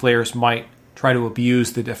unscrupulous Magic players might try to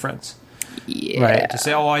abuse the difference. Yeah. Right. To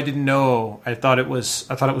say, oh, I didn't know. I thought it was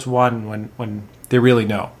one when they really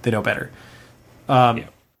know. They know better.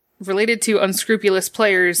 Related to unscrupulous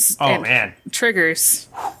players and triggers.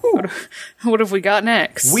 What have we got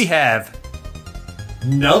next? We have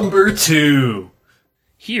number 2.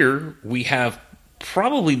 Here we have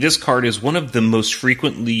probably this card is one of the most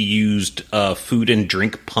frequently used food and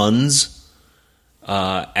drink puns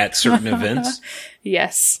at certain events.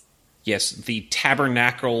 Yes. Yes, the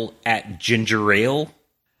Tabernacle at Ginger Ale.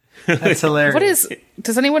 That's hilarious.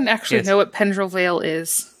 Does anyone actually know what Pendrell Vale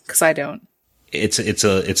is? Because I don't. It's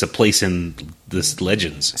a place in this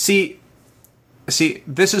Legends. See,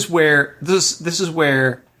 this is where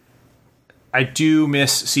I do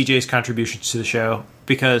miss CJ's contributions to the show,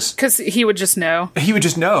 because he would just know. He would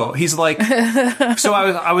just know. He's like, so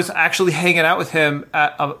I was actually hanging out with him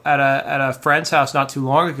at a friend's house not too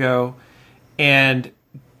long ago, and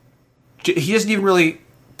he doesn't even really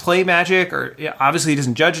play Magic, or obviously he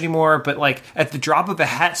doesn't judge anymore, but like at the drop of a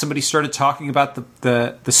hat somebody started talking about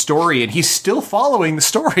the story, and he's still following the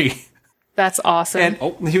story. That's awesome. And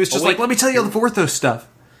he was just like, let me tell you the Vorthos stuff.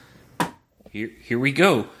 Here we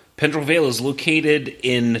go. Pendrell Vale is located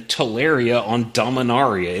in Teleria on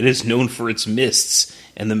Dominaria. It is known for its mists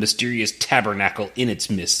and the mysterious tabernacle in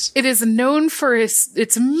its mists. It is known for its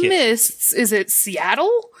mists. Is it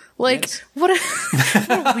Seattle? Like, yes. What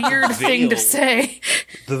a weird thing to say.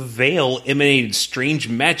 The Vale emanated strange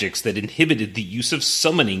magics that inhibited the use of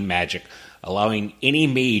summoning magic, allowing any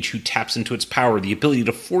mage who taps into its power the ability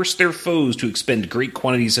to force their foes to expend great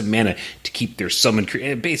quantities of mana to keep their summoned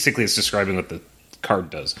creatures. Basically, it's describing what the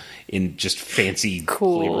card does in just fancy,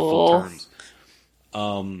 flavorful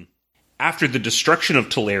terms. After the destruction of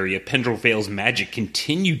Teleria, Pendrell Vale's magic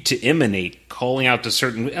continued to emanate, calling out to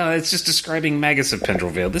certain... it's just describing Magus of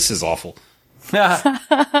Pendrell Vale. This is awful. There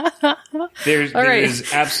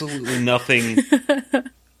is absolutely nothing...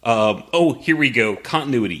 here we go.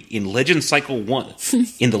 Continuity. In Legend Cycle 1.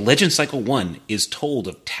 In the Legend Cycle 1 is told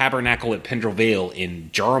of Tabernacle at Pendrell Vale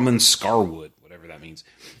in Jarman Scarwood, whatever that means.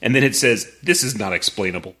 And then it says, this is not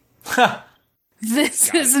explainable.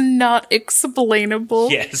 This is not explainable.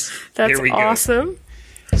 Yes. That's there we awesome.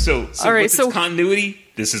 Go. So all right, what's its continuity?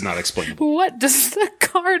 This is not explainable. What does the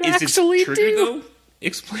card actually do? Is its trigger, though,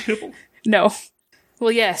 explainable? No.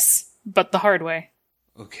 Well, yes, but the hard way.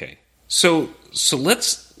 Okay. So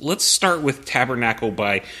let's start with Tabernacle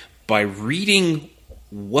by reading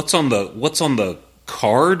what's on the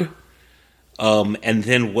card, and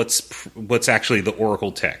then what's actually the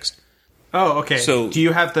Oracle text. Oh, okay. So, do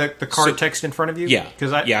you have the card text in front of you? Yeah,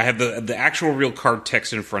 I have the actual real card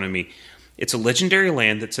text in front of me. It's a legendary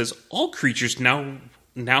land that says all creatures now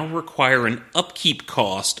require an upkeep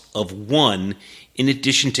cost of 1 in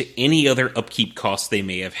addition to any other upkeep costs they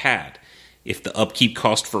may have had. If the upkeep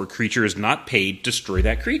cost for a creature is not paid, destroy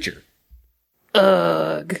that creature.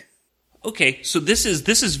 Ugh. Okay, so this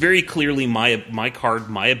is very clearly my card,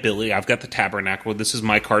 my ability. I've got the Tabernacle. This is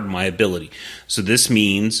my card, my ability. So this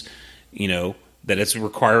means, that it's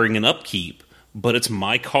requiring an upkeep, but it's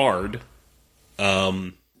my card.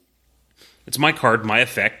 It's my card, my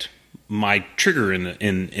effect, my trigger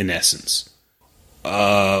in essence.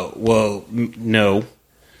 No.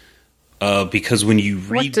 Because when you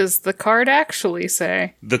read... What does the card actually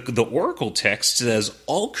say? The Oracle text says,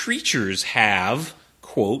 all creatures have,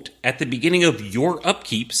 quote, at the beginning of your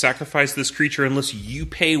upkeep, sacrifice this creature unless you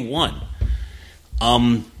pay 1.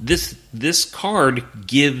 This card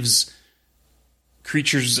gives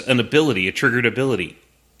creatures an ability, a triggered ability.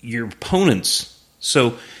 Your opponents.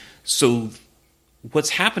 So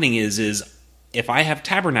what's happening is if I have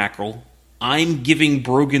Tabernacle I'm giving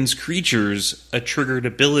Brogan's creatures a triggered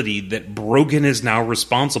ability that Brogan is now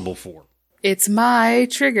responsible for. It's my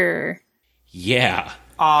trigger. Yeah.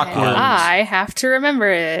 Awkward. And I have to remember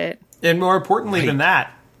it. And more importantly than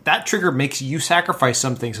that trigger makes you sacrifice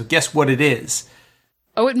something. So guess what it is?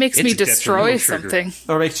 Oh, it makes me a destroy detrimental something.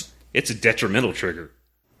 Or It's a detrimental trigger.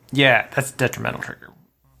 yeah, that's a detrimental trigger.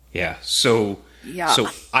 Yeah. So Yeah. So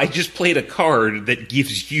I just played a card that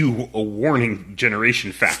gives you a warning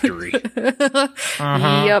generation factory.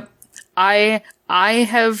 Yep. I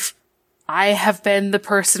have been the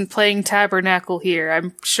person playing Tabernacle here.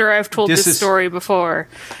 I'm sure I've told this story before,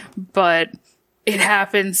 but it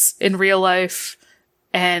happens in real life,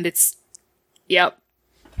 and it's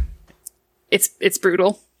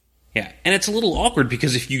brutal. Yeah, and it's a little awkward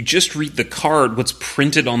because if you just read the card, what's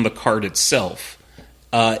printed on the card itself,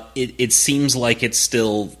 it seems like it's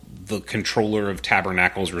still the controller of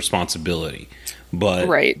Tabernacle's responsibility. But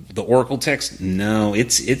the Oracle text, no,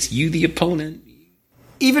 it's you, the opponent.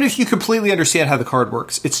 Even if you completely understand how the card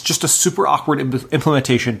works, it's just a super awkward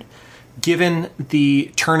implementation, given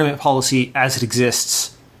the tournament policy as it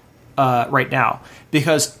exists right now.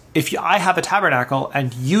 Because if I have a Tabernacle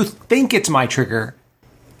and you think it's my trigger,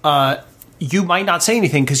 you might not say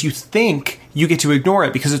anything because you think you get to ignore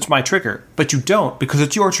it because it's my trigger, but you don't because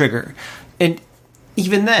it's your trigger. And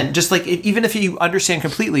even then, just like even if you understand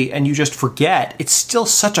completely and you just forget, it's still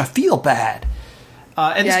such a feel bad.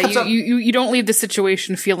 And yeah, this comes you don't leave the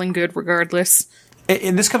situation feeling good regardless.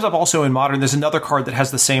 And this comes up also in Modern. There's another card that has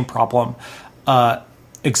the same problem,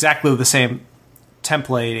 exactly the same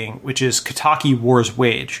templating, which is Kataki War's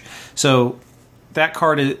Wage. So that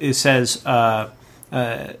card says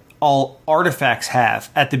all artifacts have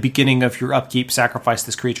at the beginning of your upkeep sacrifice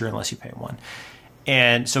this creature unless you pay one.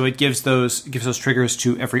 And so it gives those triggers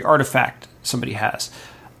to every artifact somebody has.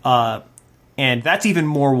 And that's even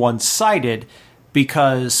more one-sided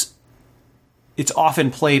because it's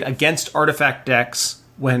often played against artifact decks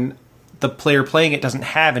when the player playing it doesn't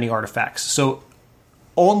have any artifacts. So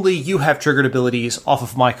only you have triggered abilities off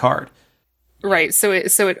of my card. Right, so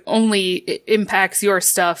it only impacts your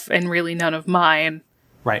stuff and really none of mine.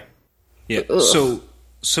 Right. Yeah. Ugh.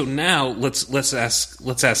 So now let's ask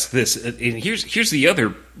this. And here's the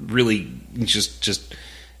other really just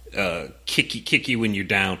kick you when you're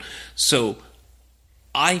down. So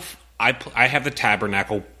I have the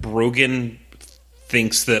Tabernacle. Brogan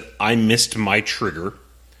thinks that I missed my trigger.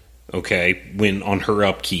 Okay, when on her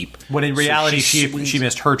upkeep. When in reality she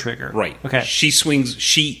missed her trigger. Right. Okay. She swings.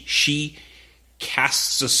 She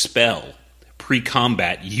casts a spell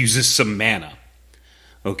pre-combat, uses some mana.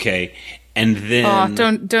 Okay, and then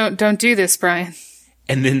don't do this, Brian.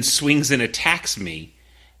 And then swings and attacks me,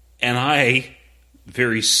 and I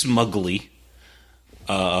very smugly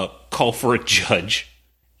call for a judge.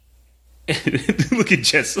 Look at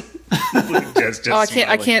Jess. Just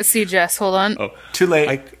I can't see Jess. Hold on. Oh, too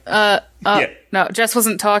late. No, Jess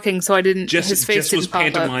wasn't talking, so I didn't. His face Jess was didn't pop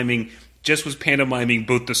pantomiming. up. Jess was pantomiming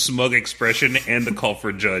both the smug expression and the call for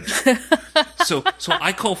a judge. So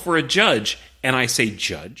I call for a judge, and I say,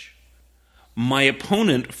 "Judge, my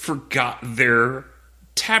opponent forgot their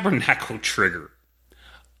Tabernacle trigger."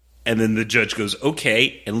 And then the judge goes,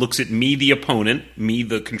 "Okay," and looks at me, the opponent, me,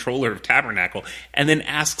 the controller of Tabernacle, and then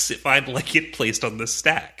asks if I'd like it placed on the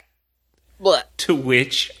stack. What? To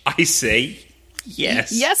which I say,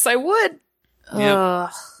 yes. Yes, I would.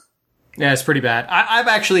 Yep. Yeah, it's pretty bad. I've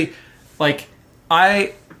actually,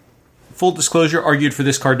 full disclosure, argued for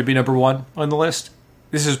this card to be number one on the list.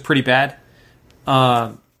 This is pretty bad.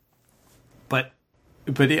 But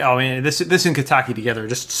I mean, this and Kataki together are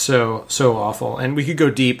just so awful. And we could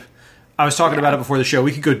go deep. I was talking about it before the show.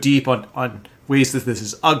 We could go deep on ways that this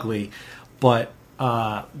is ugly, but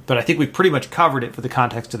I think we pretty much covered it for the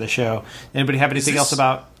context of the show. Anybody have anything else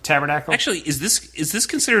about Tabernacle? Actually, is this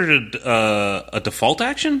considered a default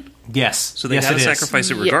action? Yes. So they have to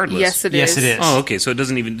sacrifice it regardless. Yes, it is. Yes, it is. Oh, okay. So it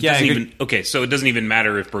doesn't even. Okay, so it doesn't even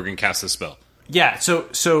matter if Brogan casts a spell. Yeah.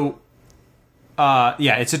 So.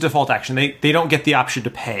 It's a default action. They don't get the option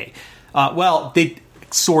to pay. Well, they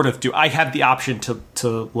sort of do. I have the option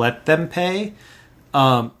to let them pay,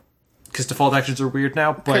 because default actions are weird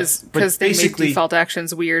now. Because they make default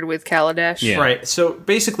actions weird with Kaladesh. Yeah. Right. So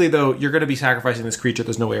basically, though, you're going to be sacrificing this creature.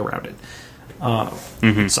 There's no way around it.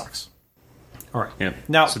 It sucks. All right. Yeah.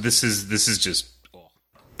 Now, so this is just. Oh.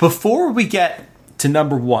 Before we get to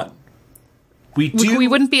number one. We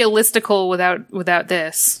wouldn't be a listicle without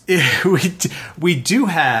this. We do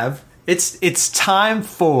have it's time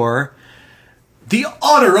for the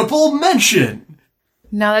honorable mention.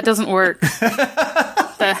 No, that doesn't work.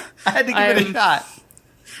 I had to give it a shot.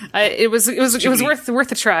 It was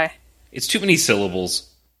worth a try. It's too many syllables.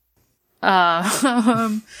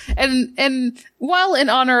 And while an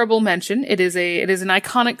honorable mention, it is an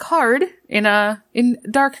iconic card in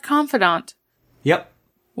Dark Confidant. Yep.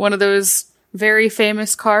 One of those very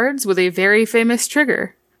famous cards with a very famous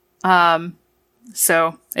trigger.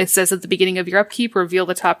 So it says at the beginning of your upkeep, reveal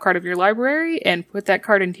the top card of your library and put that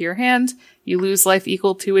card into your hand. You lose life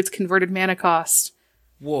equal to its converted mana cost.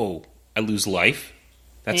 Whoa, I lose life?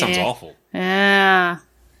 That sounds awful. Yeah.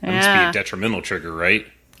 That must be a detrimental trigger, right?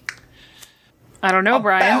 I don't know,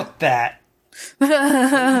 Brian. About that.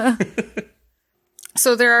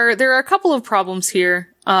 So there are a couple of problems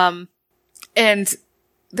here. And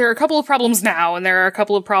there are a couple of problems now, and there are a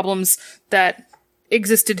couple of problems that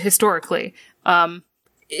existed historically.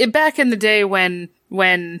 Back in the day when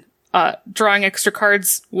drawing extra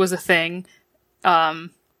cards was a thing,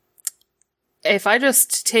 if I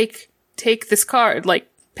just take this card, like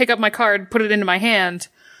pick up my card, put it into my hand,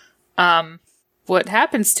 what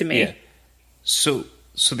happens to me? Yeah. So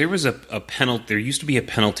there was a penalty. There used to be a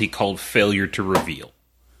penalty called failure to reveal.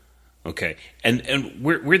 Okay, and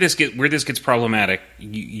where this gets problematic,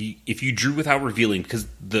 if you drew without revealing, because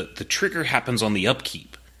the trigger happens on the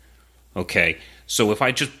upkeep. Okay, so if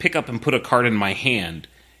I just pick up and put a card in my hand,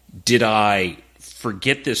 did I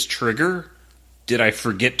forget this trigger? Did I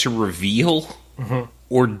forget to reveal,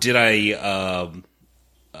 or did I?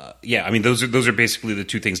 Yeah, I mean those are basically the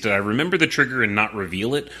two things. Did I remember the trigger and not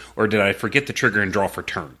reveal it, or did I forget the trigger and draw for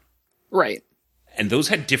turn? Right. And those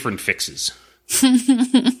had different fixes. For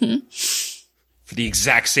the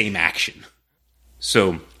exact same action.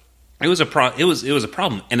 So it was a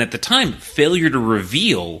problem. And at the time, failure to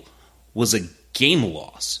reveal was a game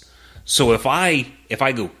loss. So if I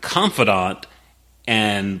go Confidant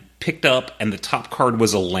and picked up and the top card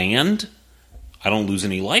was a land, I don't lose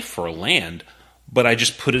any life for a land, but I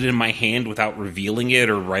just put it in my hand without revealing it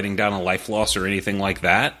or writing down a life loss or anything like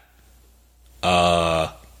that.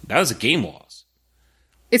 That was a game loss.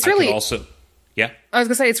 It's really also. Yeah. I was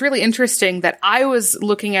going to say, it's really interesting that I was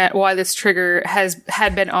looking at why this trigger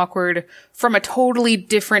had been awkward from a totally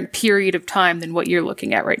different period of time than what you're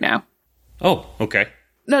looking at right now. Oh, okay.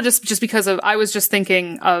 No, just because I was just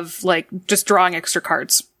thinking of, like, just drawing extra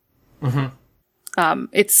cards. Mm-hmm.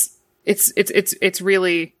 It's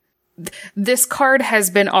really, this card has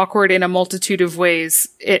been awkward in a multitude of ways,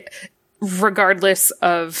 regardless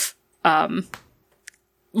of,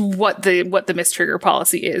 what the mistrigger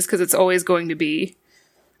policy is, because it's always going to be.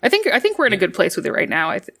 I think we're in a good place with it right now.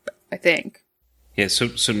 I think. Yeah.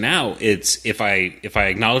 So now it's if I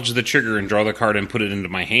acknowledge the trigger and draw the card and put it into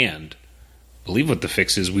my hand, I believe what the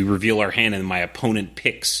fix is, we reveal our hand and my opponent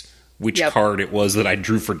picks which card it was that I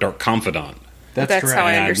drew for Dark Confidant. That's how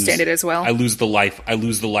I understand it as well. I lose the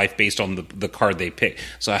life based on the card they pick.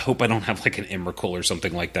 So I hope I don't have like an Emrakul or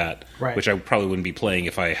something like that, right. Which I probably wouldn't be playing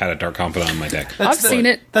if I had a Dark Confidant in my deck. I've seen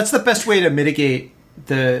it. That's the best way to mitigate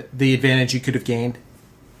the advantage you could have gained,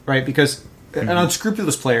 right? Because an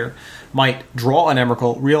unscrupulous player might draw an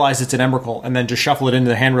Emrakul, realize it's an Emrakul, and then just shuffle it into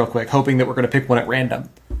the hand real quick, hoping that we're going to pick one at random.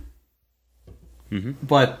 Mm-hmm.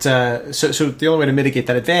 But so the only way to mitigate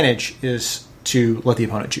that advantage is to let the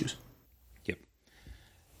opponent choose.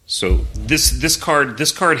 So this card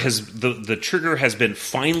has the trigger has been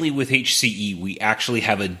finally with HCE. We actually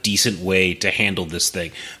have a decent way to handle this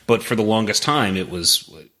thing. But for the longest time, it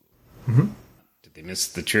was. Did they miss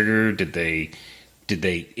the trigger? Did they?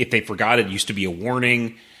 If they forgot, it used to be a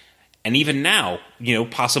warning. And even now,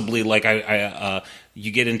 possibly like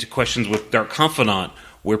you get into questions with Dark Confidant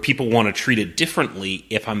where people want to treat it differently.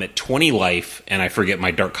 If I'm at 20 life and I forget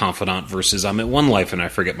my Dark Confidant versus I'm at 1 life and I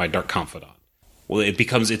forget my Dark Confidant. Well, it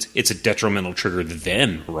becomes it's a detrimental trigger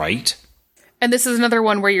then, right? And this is another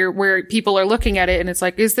one where people are looking at it and it's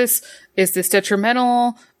like, is this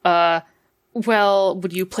detrimental? Well,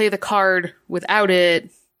 would you play the card without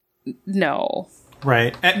it? No.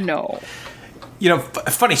 Right. No. A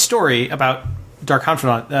funny story about Dark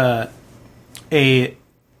Confidant. A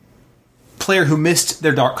player who missed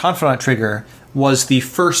their Dark Confidant trigger was the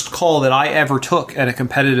first call that I ever took at a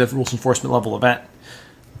competitive rules enforcement level event.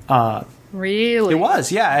 Really? It was,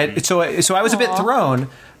 yeah. So I was a bit thrown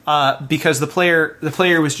because the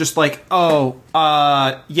player was just like,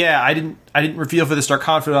 I didn't reveal for this Dark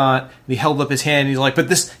Confidant. And he held up his hand. And he's like, but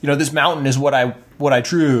this mountain is what I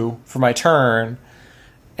drew for my turn,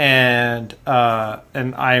 and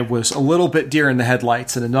I was a little bit deer in the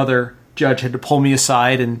headlights. And another judge had to pull me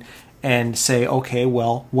aside and say, okay,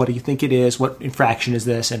 well, what do you think it is? What infraction is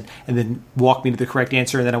this? And then walk me to the correct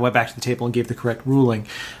answer. And then I went back to the table and gave the correct ruling.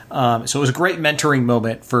 So it was a great mentoring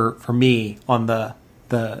moment for me on the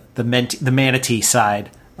manatee side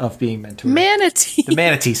of being mentored. Manatee. The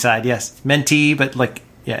manatee side, yes. Mentee, but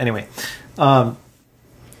anyway.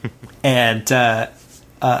 And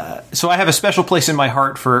so I have a special place in my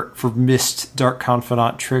heart for Mist Dark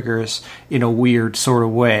Confidant triggers in a weird sort of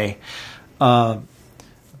way. But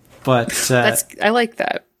I like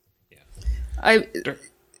that. Yeah.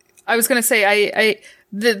 I was going to say I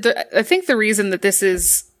think the reason that this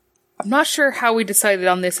is, I'm not sure how we decided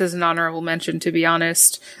on this as an honorable mention, to be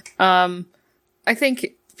honest. I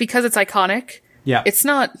think because it's iconic. Yeah. It's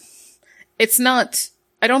not,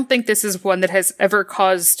 I don't think this is one that has ever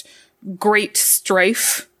caused great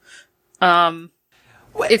strife.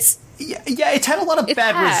 It's had a lot of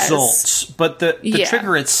bad results, but the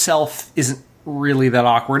trigger itself isn't really that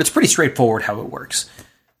awkward. It's pretty straightforward how it works.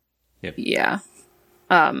 Yep. Yeah.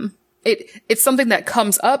 It's something that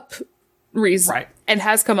comes up and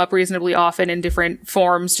has come up reasonably often in different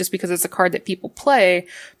forms just because it's a card that people play,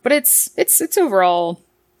 but it's overall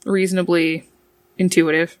reasonably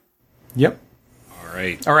intuitive. Yep. All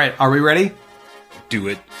right. Are we ready? Do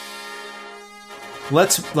it.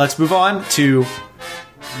 Let's move on to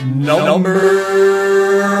number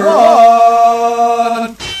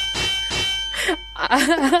one.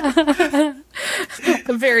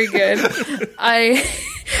 Very good. I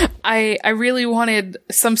really wanted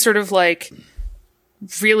some sort of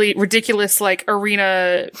really ridiculous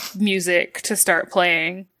arena music to start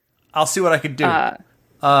playing. I'll see what I can do.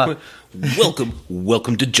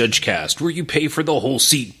 Welcome to Judge Cast, where you pay for the whole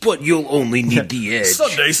seat, but you'll only need the edge.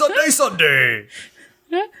 Sunday.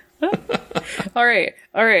 All right.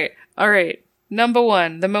 Number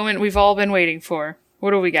one, the moment we've all been waiting for.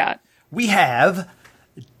 What do we got? We have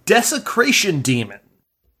Desecration Demon.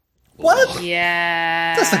 What?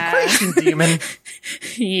 Yeah. Desecration Demon?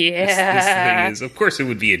 Yeah. This thing is, of course it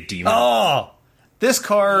would be a demon. Oh! This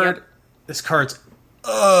card's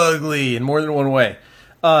ugly in more than one way.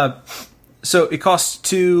 So it costs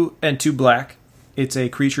 2 and 2 black. It's a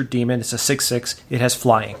creature demon. It's a 6/6. It has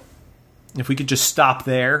flying. If we could just stop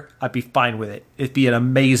there, I'd be fine with it. It'd be an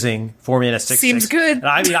amazing 4-mana 6/6. Seems good. And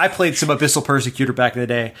I played some Abyssal Persecutor back in the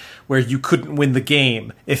day where you couldn't win the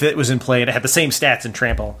game if it was in play and it had the same stats in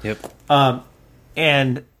Trample. Yep.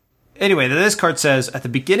 And anyway, this card says, at the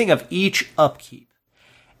beginning of each upkeep,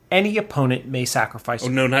 any opponent may sacrifice... Oh,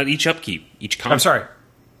 no, not each upkeep. Each combat. I'm sorry.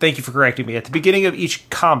 Thank you for correcting me. At the beginning of each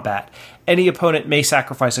combat, any opponent may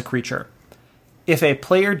sacrifice a creature. If a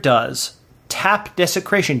player does, tap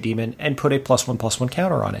Desecration Demon and put a +1/+1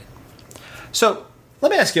 counter on it. So,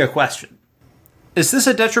 let me ask you a question. Is this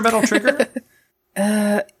a detrimental trigger?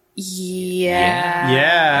 Yeah.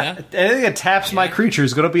 Yeah. Anything that taps my creature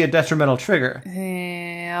is going to be a detrimental trigger.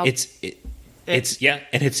 Yeah. It's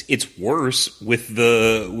worse with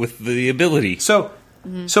the ability. So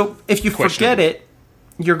if you forget it,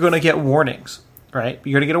 you're going to get warnings, right?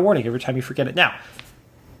 You're going to get a warning every time you forget it. Now,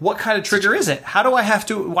 what kind of trigger is it? How do I have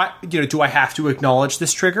to? Do I have to acknowledge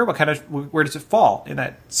this trigger? Where does it fall in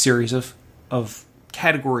that series of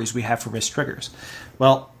categories we have for missed triggers?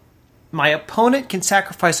 Well, my opponent can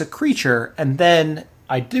sacrifice a creature, and then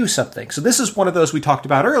I do something. So this is one of those we talked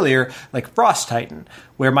about earlier, like Frost Titan,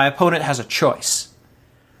 where my opponent has a choice.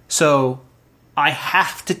 So I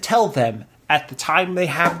have to tell them at the time they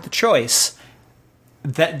have the choice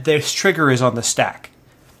that this trigger is on the stack.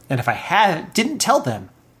 And if I didn't tell them,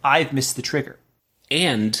 I've missed the trigger.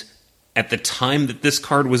 And at the time that this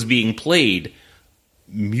card was being played,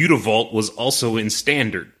 Mutavault was also in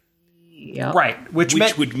Standard. Yep. Right. Which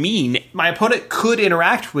would mean my opponent could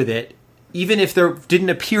interact with it, even if there didn't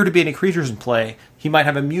appear to be any creatures in play. He might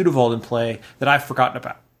have a Mutavault in play that I've forgotten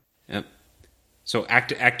about. Yep. So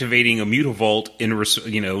activating a Mutavault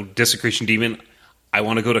in Desecration Demon, I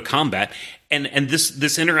want to go to combat. And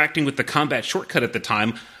this interacting with the combat shortcut at the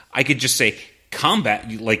time, I could just say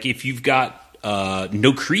combat, like if you've got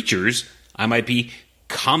no creatures, I might be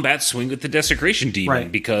combat swing with the Desecration Demon,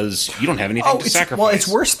 right, because you don't have anything to sacrifice. Well, it's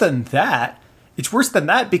worse than that. It's worse than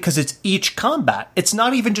that because it's each combat. It's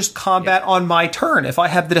not even just combat on my turn. If I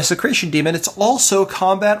have the Desecration Demon, it's also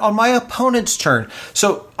combat on my opponent's turn.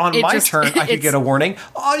 So on my turn, I could get a warning.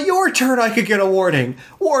 On your turn, I could get a warning.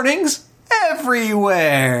 Warnings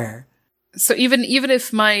everywhere. So even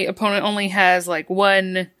if my opponent only has like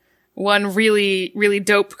one really, really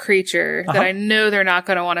dope creature that I know they're not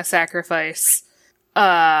going to want to sacrifice, do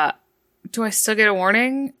I still get a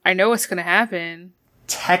warning? I know what's going to happen.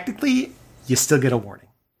 Technically, you still get a warning.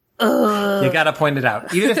 You got to point it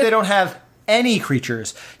out. Even if they don't have any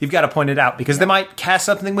creatures, you've got to point it out because they might cast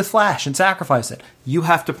something with flash and sacrifice it. You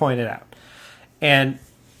have to point it out. And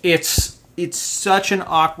it's such an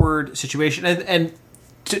awkward situation. And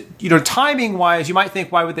timing wise, you might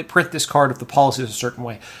think, why would they print this card if the policy is a certain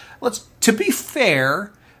way? To be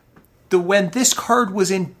fair, when this card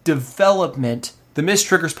was in development, the missed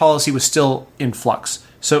triggers policy was still in flux.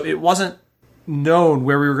 So it wasn't known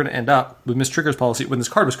where we were going to end up with missed triggers policy when this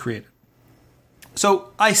card was created. So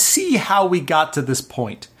I see how we got to this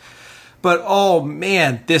point. But oh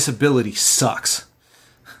man, this ability sucks.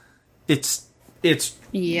 It's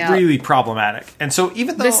really problematic. And so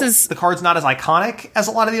even though the card's not as iconic as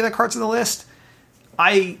a lot of the other cards on the list,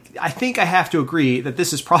 I think I have to agree that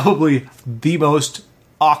this is probably the most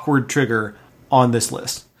awkward trigger on this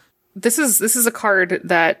list. This is a card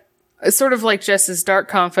that is sort of like Jess's Dark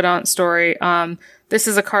Confidant story. This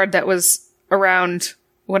is a card that was around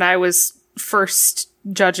when I was first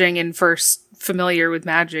judging and first familiar with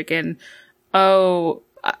Magic, and oh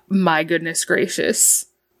my goodness gracious.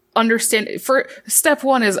 Step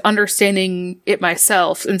 1 is understanding it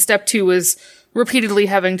myself, and step 2 is repeatedly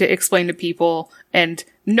having to explain to people and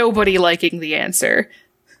nobody liking the answer.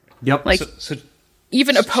 Yep.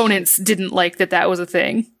 Even opponents didn't like that was a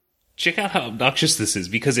thing. Check out how obnoxious this is,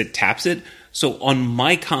 because it taps it. So on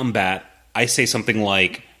my combat, I say something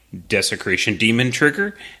like Desecration Demon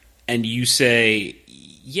trigger, and you say,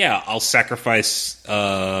 yeah, I'll sacrifice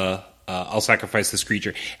this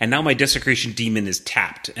creature. And now my Desecration Demon is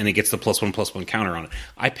tapped, and it gets the +1/+1 counter on it.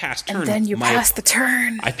 I pass turn. And then you pass the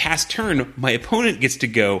turn. I pass turn. My opponent gets to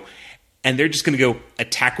go, and they're just going to go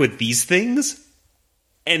attack with these things.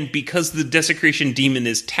 And because the Desecration Demon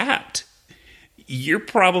is tapped, you're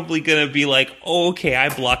probably going to be like, oh, okay, I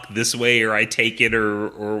block this way, or I take it,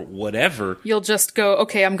 or whatever. You'll just go,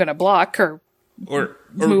 okay, I'm going to block, or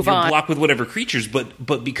move on. Block with whatever creatures,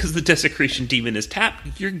 but because the Desecration Demon is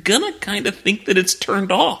tapped, you're gonna kind of think that it's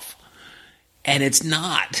turned off, and it's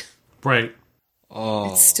not. Right.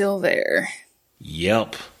 Oh, it's still there.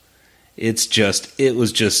 Yep. It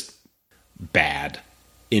was just bad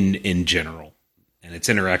in general, and its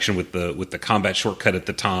interaction with the combat shortcut at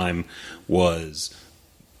the time was,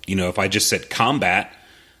 if I just said combat,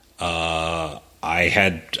 the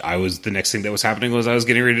next thing that was happening was I was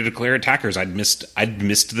getting ready to declare attackers. I'd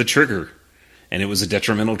missed the trigger, and it was a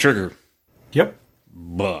detrimental trigger. Yep.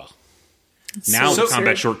 Buh. Now the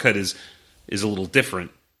combat shortcut is a little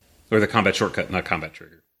different, or the combat shortcut, not combat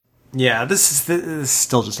trigger. Yeah, this is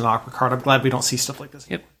still just an awkward card. I'm glad we don't see stuff like this.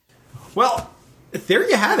 Yep. Well, there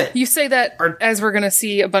you have it. You say that as we're going to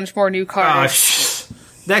see a bunch more new cards.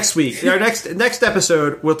 Next week, our next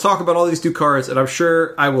episode, we'll talk about all these new cards, and I'm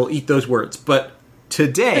sure I will eat those words. But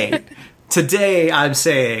today, I'm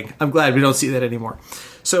saying I'm glad we don't see that anymore.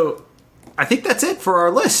 So I think that's it for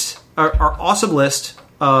our list, our awesome list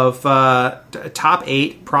of top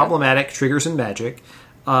 8 problematic triggers in Magic.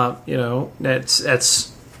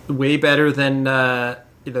 That's way better than the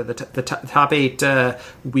top 8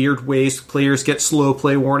 weird ways players get slow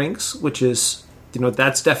play warnings, which is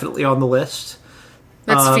that's definitely on the list.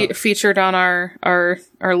 That's featured on our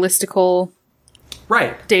listicle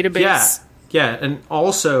database. Yeah, and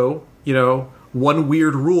also, one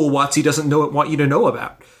weird rule WotC doesn't want you to know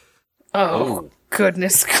about. Oh.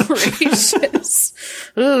 Goodness gracious.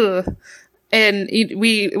 Ugh. And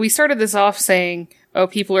we started this off saying, oh,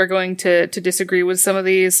 people are going to disagree with some of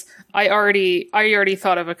these. I already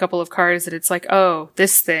thought of a couple of cards that it's like, oh,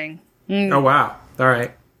 this thing. Oh, wow. All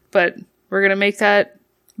right. But we're going to make that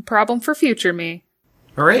a problem for future me.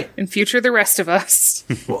 All right. And future the rest of us.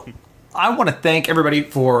 Well, I want to thank everybody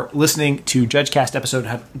for listening to JudgeCast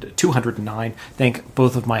episode 209. Thank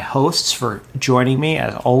both of my hosts for joining me,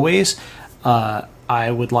 as always.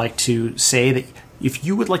 I would like to say that if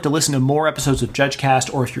you would like to listen to more episodes of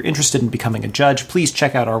JudgeCast, or if you're interested in becoming a judge, please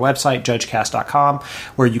check out our website, judgecast.com,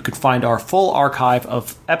 where you can find our full archive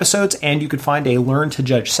of episodes, and you can find a Learn to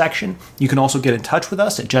Judge section. You can also get in touch with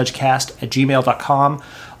us at judgecast@gmail.com,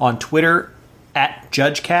 on Twitter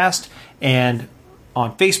 @JudgeCast, and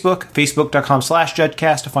on Facebook,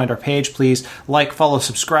 facebook.com/JudgeCast to find our page. Please like, follow,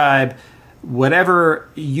 subscribe, whatever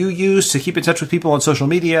you use to keep in touch with people on social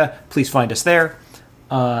media, please find us there.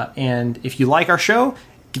 And if you like our show,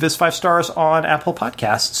 give us 5 stars on Apple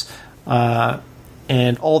Podcasts.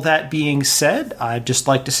 And all that being said, I'd just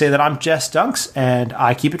like to say that I'm Jess Dunks, and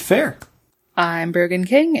I keep it fair. I'm Bergen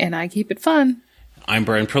King, and I keep it fun. I'm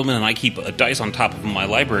Brian Perlman, and I keep a dice on top of my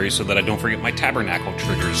library so that I don't forget my tabernacle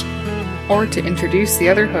triggers. Or to introduce the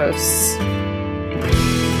other hosts.